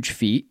huge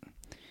feat,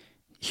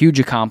 huge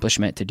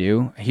accomplishment to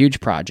do, a huge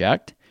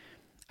project.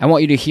 I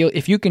want you to heal.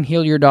 If you can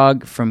heal your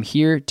dog from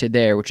here to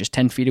there, which is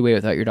 10 feet away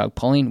without your dog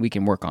pulling, we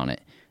can work on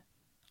it.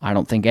 I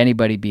don't think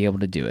anybody be able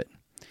to do it.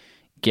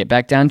 Get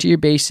back down to your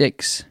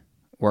basics,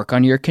 work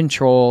on your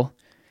control,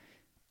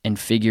 and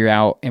figure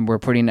out, and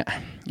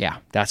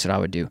that's what I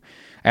would do.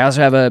 I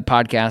also have a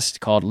podcast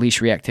called Leash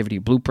Reactivity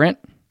Blueprint.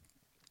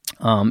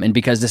 And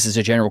because this is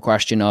a general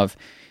question of,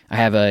 I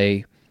have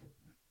a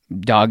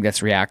dog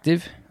that's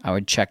reactive, I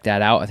would check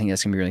that out. I think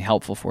that's going to be really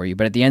helpful for you.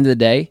 But at the end of the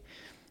day,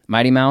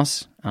 Mighty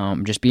Mouse,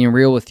 just being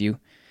real with you,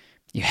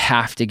 you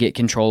have to get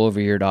control over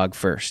your dog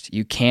first.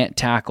 You can't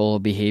tackle a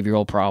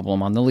behavioral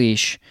problem on the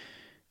leash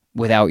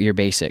without your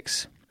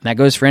basics. And that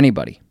goes for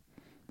anybody.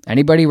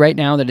 Anybody right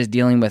now that is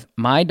dealing with,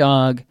 my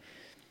dog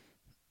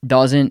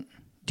doesn't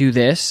do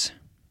this,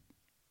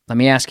 let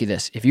me ask you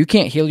this. If you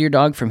can't heal your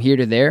dog from here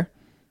to there,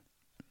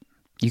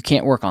 you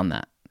can't work on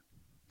that.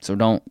 So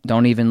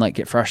don't even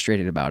get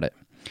frustrated about it.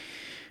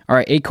 All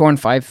right, Acorn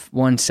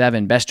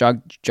 517, best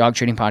dog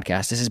training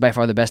podcast. This is by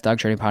far the best dog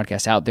training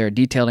podcast out there.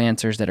 Detailed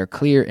answers that are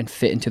clear and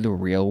fit into the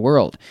real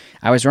world.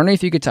 I was wondering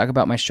if you could talk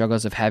about my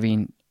struggles of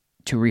having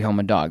to rehome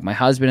a dog. My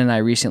husband and I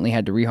recently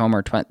had to rehome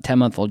our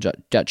 10-month-old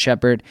Dutch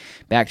Shepherd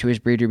back to his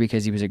breeder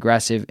because he was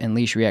aggressive and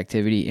leash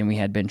reactivity, and we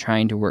had been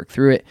trying to work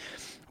through it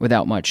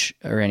without much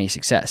or any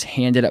success.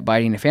 He ended up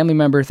biting a family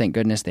member. Thank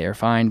goodness they are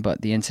fine,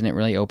 but the incident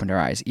really opened our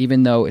eyes.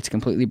 Even though it's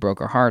completely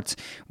broke our hearts,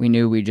 we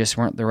knew we just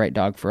weren't the right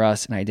dog for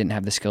us, and I didn't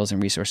have the skills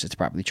and resources to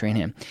properly train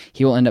him.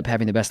 He will end up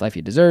having the best life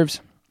he deserves.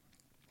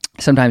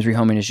 Sometimes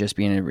rehoming is just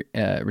being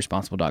a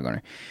responsible dog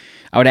owner.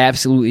 I would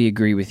absolutely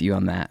agree with you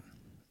on that.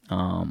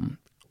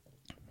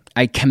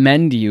 I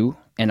commend you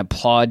and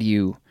applaud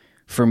you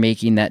for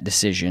making that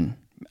decision.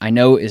 I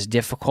know it is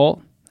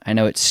difficult. I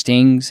know it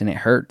stings and it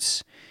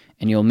hurts,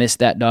 and you'll miss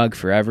that dog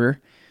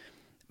forever.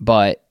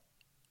 But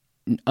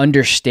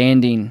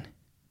understanding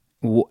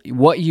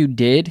what you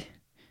did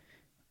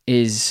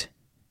is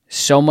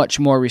so much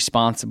more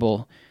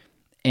responsible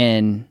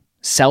and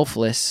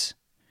selfless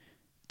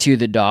to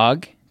the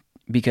dog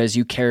because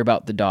you care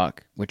about the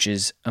dog, which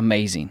is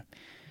amazing.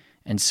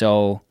 And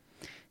so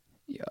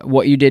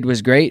what you did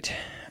was great.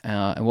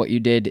 And what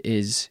you did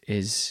is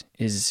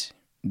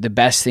the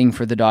best thing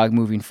for the dog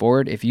moving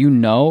forward. If you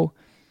know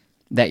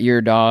that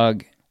your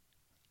dog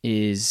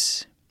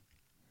is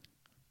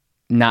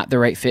not the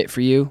right fit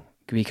for you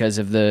because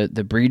of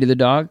the breed of the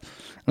dog,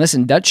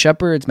 listen, Dutch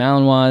Shepherds,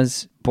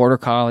 Malinois, Border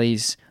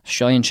Collies,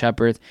 Australian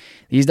Shepherds,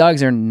 these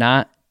dogs are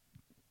not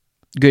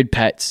good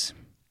pets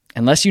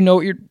unless you know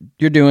what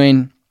you're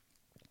doing.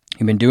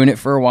 You've been doing it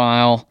for a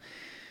while.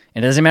 It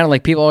doesn't matter.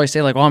 People always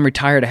say, I'm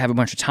retired, I have a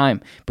bunch of time.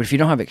 But if you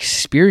don't have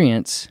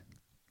experience,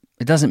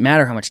 it doesn't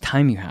matter how much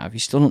time you have. You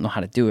still don't know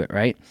how to do it,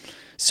 right?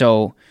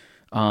 So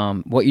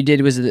what you did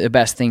was the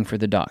best thing for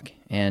the dog.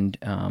 And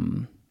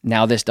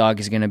now this dog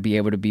is going to be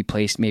able to be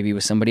placed maybe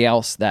with somebody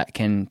else that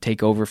can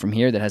take over from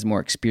here that has more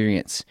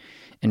experience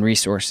and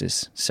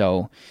resources.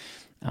 So,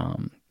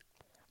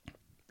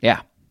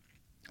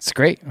 it's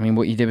great. I mean,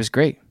 what you did was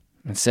great.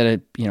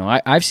 Instead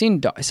of, I've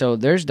seen, so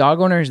there's dog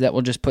owners that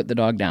will just put the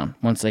dog down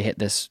once they hit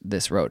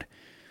this road.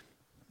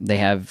 They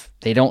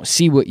don't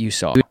see what you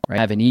saw, right?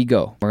 Have an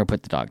ego. We're going to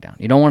put the dog down.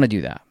 You don't want to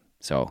do that.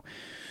 So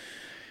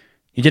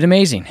you did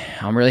amazing.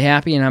 I'm really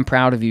happy and I'm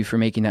proud of you for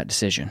making that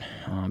decision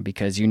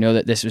because you know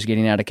that this was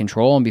getting out of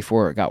control, and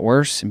before it got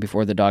worse and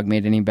before the dog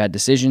made any bad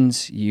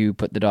decisions, you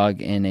put the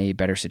dog in a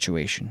better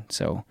situation.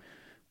 So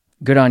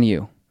good on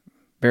you.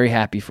 Very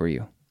happy for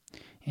you.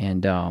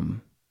 And,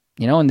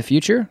 in the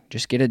future,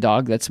 just get a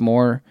dog that's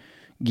more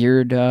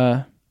geared,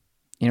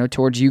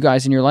 towards you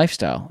guys and your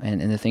lifestyle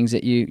and the things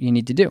that you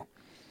need to do.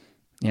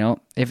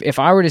 If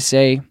I were to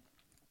say,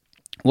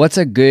 what's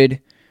a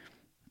good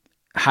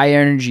high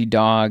energy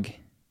dog,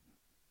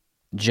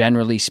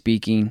 generally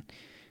speaking,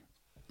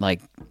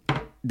 like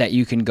that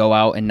you can go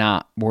out and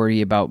not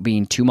worry about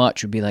being too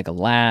much, would be like a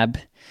lab,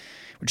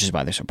 which is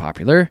why they're so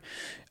popular.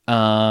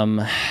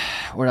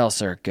 What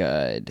else are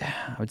good?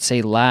 I would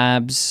say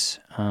labs.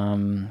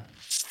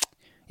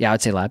 Yeah, I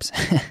would say labs.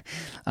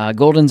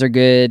 Goldens are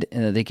good.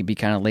 They could be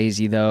kind of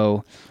lazy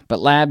though, but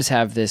labs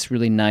have this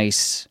really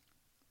nice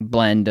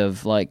blend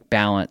of like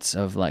balance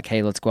of like,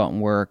 hey, let's go out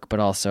and work, but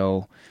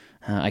also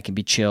I can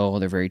be chill.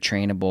 They're very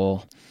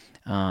trainable.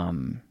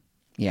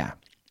 Yeah.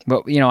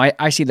 But, you know,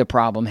 I see the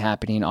problem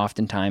happening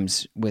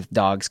oftentimes with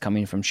dogs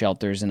coming from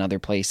shelters and other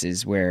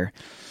places where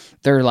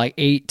they're like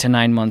 8 to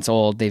 9 months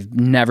old. They've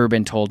never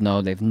been told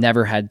no. They've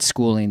never had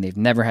schooling. They've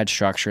never had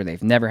structure.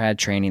 They've never had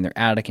training. They're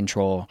out of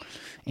control.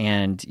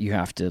 And you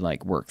have to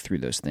like work through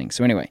those things.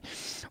 So anyway,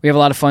 we have a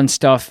lot of fun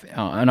stuff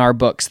in our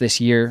books this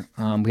year.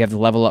 We have the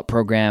Level Up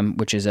program,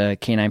 which is a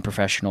canine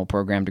professional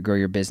program to grow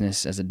your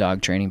business as a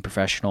dog training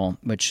professional,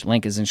 which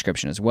link is in the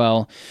description as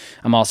well.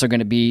 I'm also going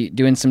to be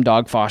doing some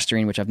dog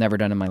fostering, which I've never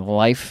done in my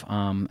life.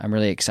 I'm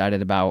really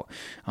excited about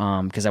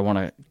because I want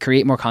to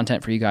create more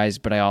content for you guys,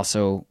 but I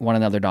also want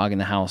another dog in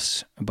the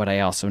house, but I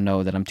also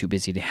know that I'm too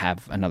busy to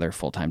have another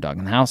full-time dog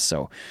in the house.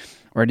 So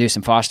we're going to do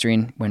some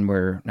fostering when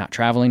we're not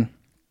traveling.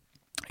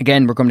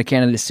 Again, we're coming to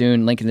Canada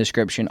soon. Link in the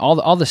description.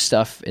 All the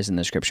stuff is in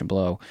the description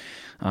below.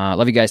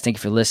 Love you guys. Thank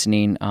you for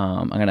listening.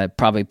 I'm going to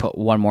probably put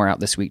one more out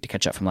this week to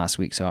catch up from last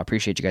week. So I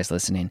appreciate you guys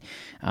listening.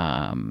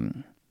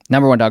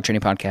 Number one dog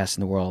training podcast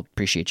in the world.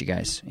 Appreciate you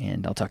guys.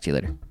 And I'll talk to you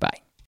later. Bye.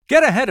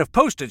 Get ahead of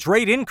postage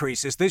rate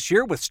increases this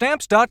year with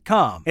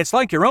Stamps.com. It's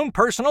like your own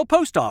personal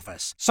post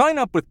office. Sign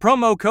up with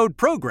promo code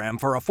PROGRAM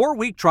for a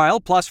 4-week trial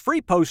plus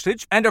free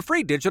postage and a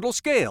free digital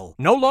scale.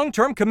 No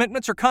long-term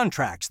commitments or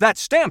contracts. That's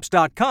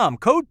Stamps.com,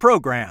 code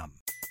PROGRAM.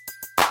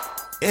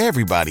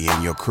 Everybody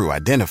in your crew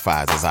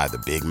identifies as either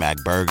Big Mac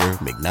Burger,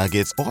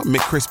 McNuggets, or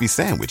McCrispy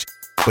Sandwich.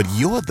 But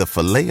you're the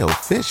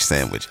Filet-O-Fish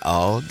Sandwich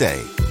all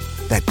day.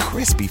 That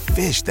crispy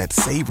fish, that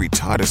savory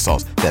tartar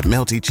sauce, that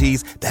melty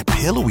cheese, that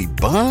pillowy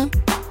bun.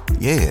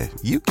 Yeah,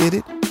 you get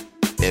it.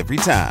 Every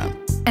time.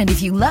 And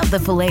if you love the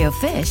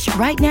Filet-O-Fish,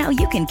 right now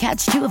you can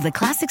catch 2 of the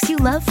classics you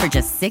love for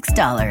just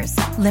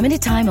 $6.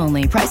 Limited time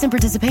only. Price and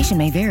participation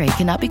may vary.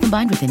 Cannot be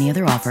combined with any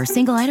other offer.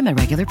 Single item at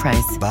regular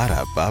price.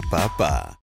 Ba-da-ba-ba-ba.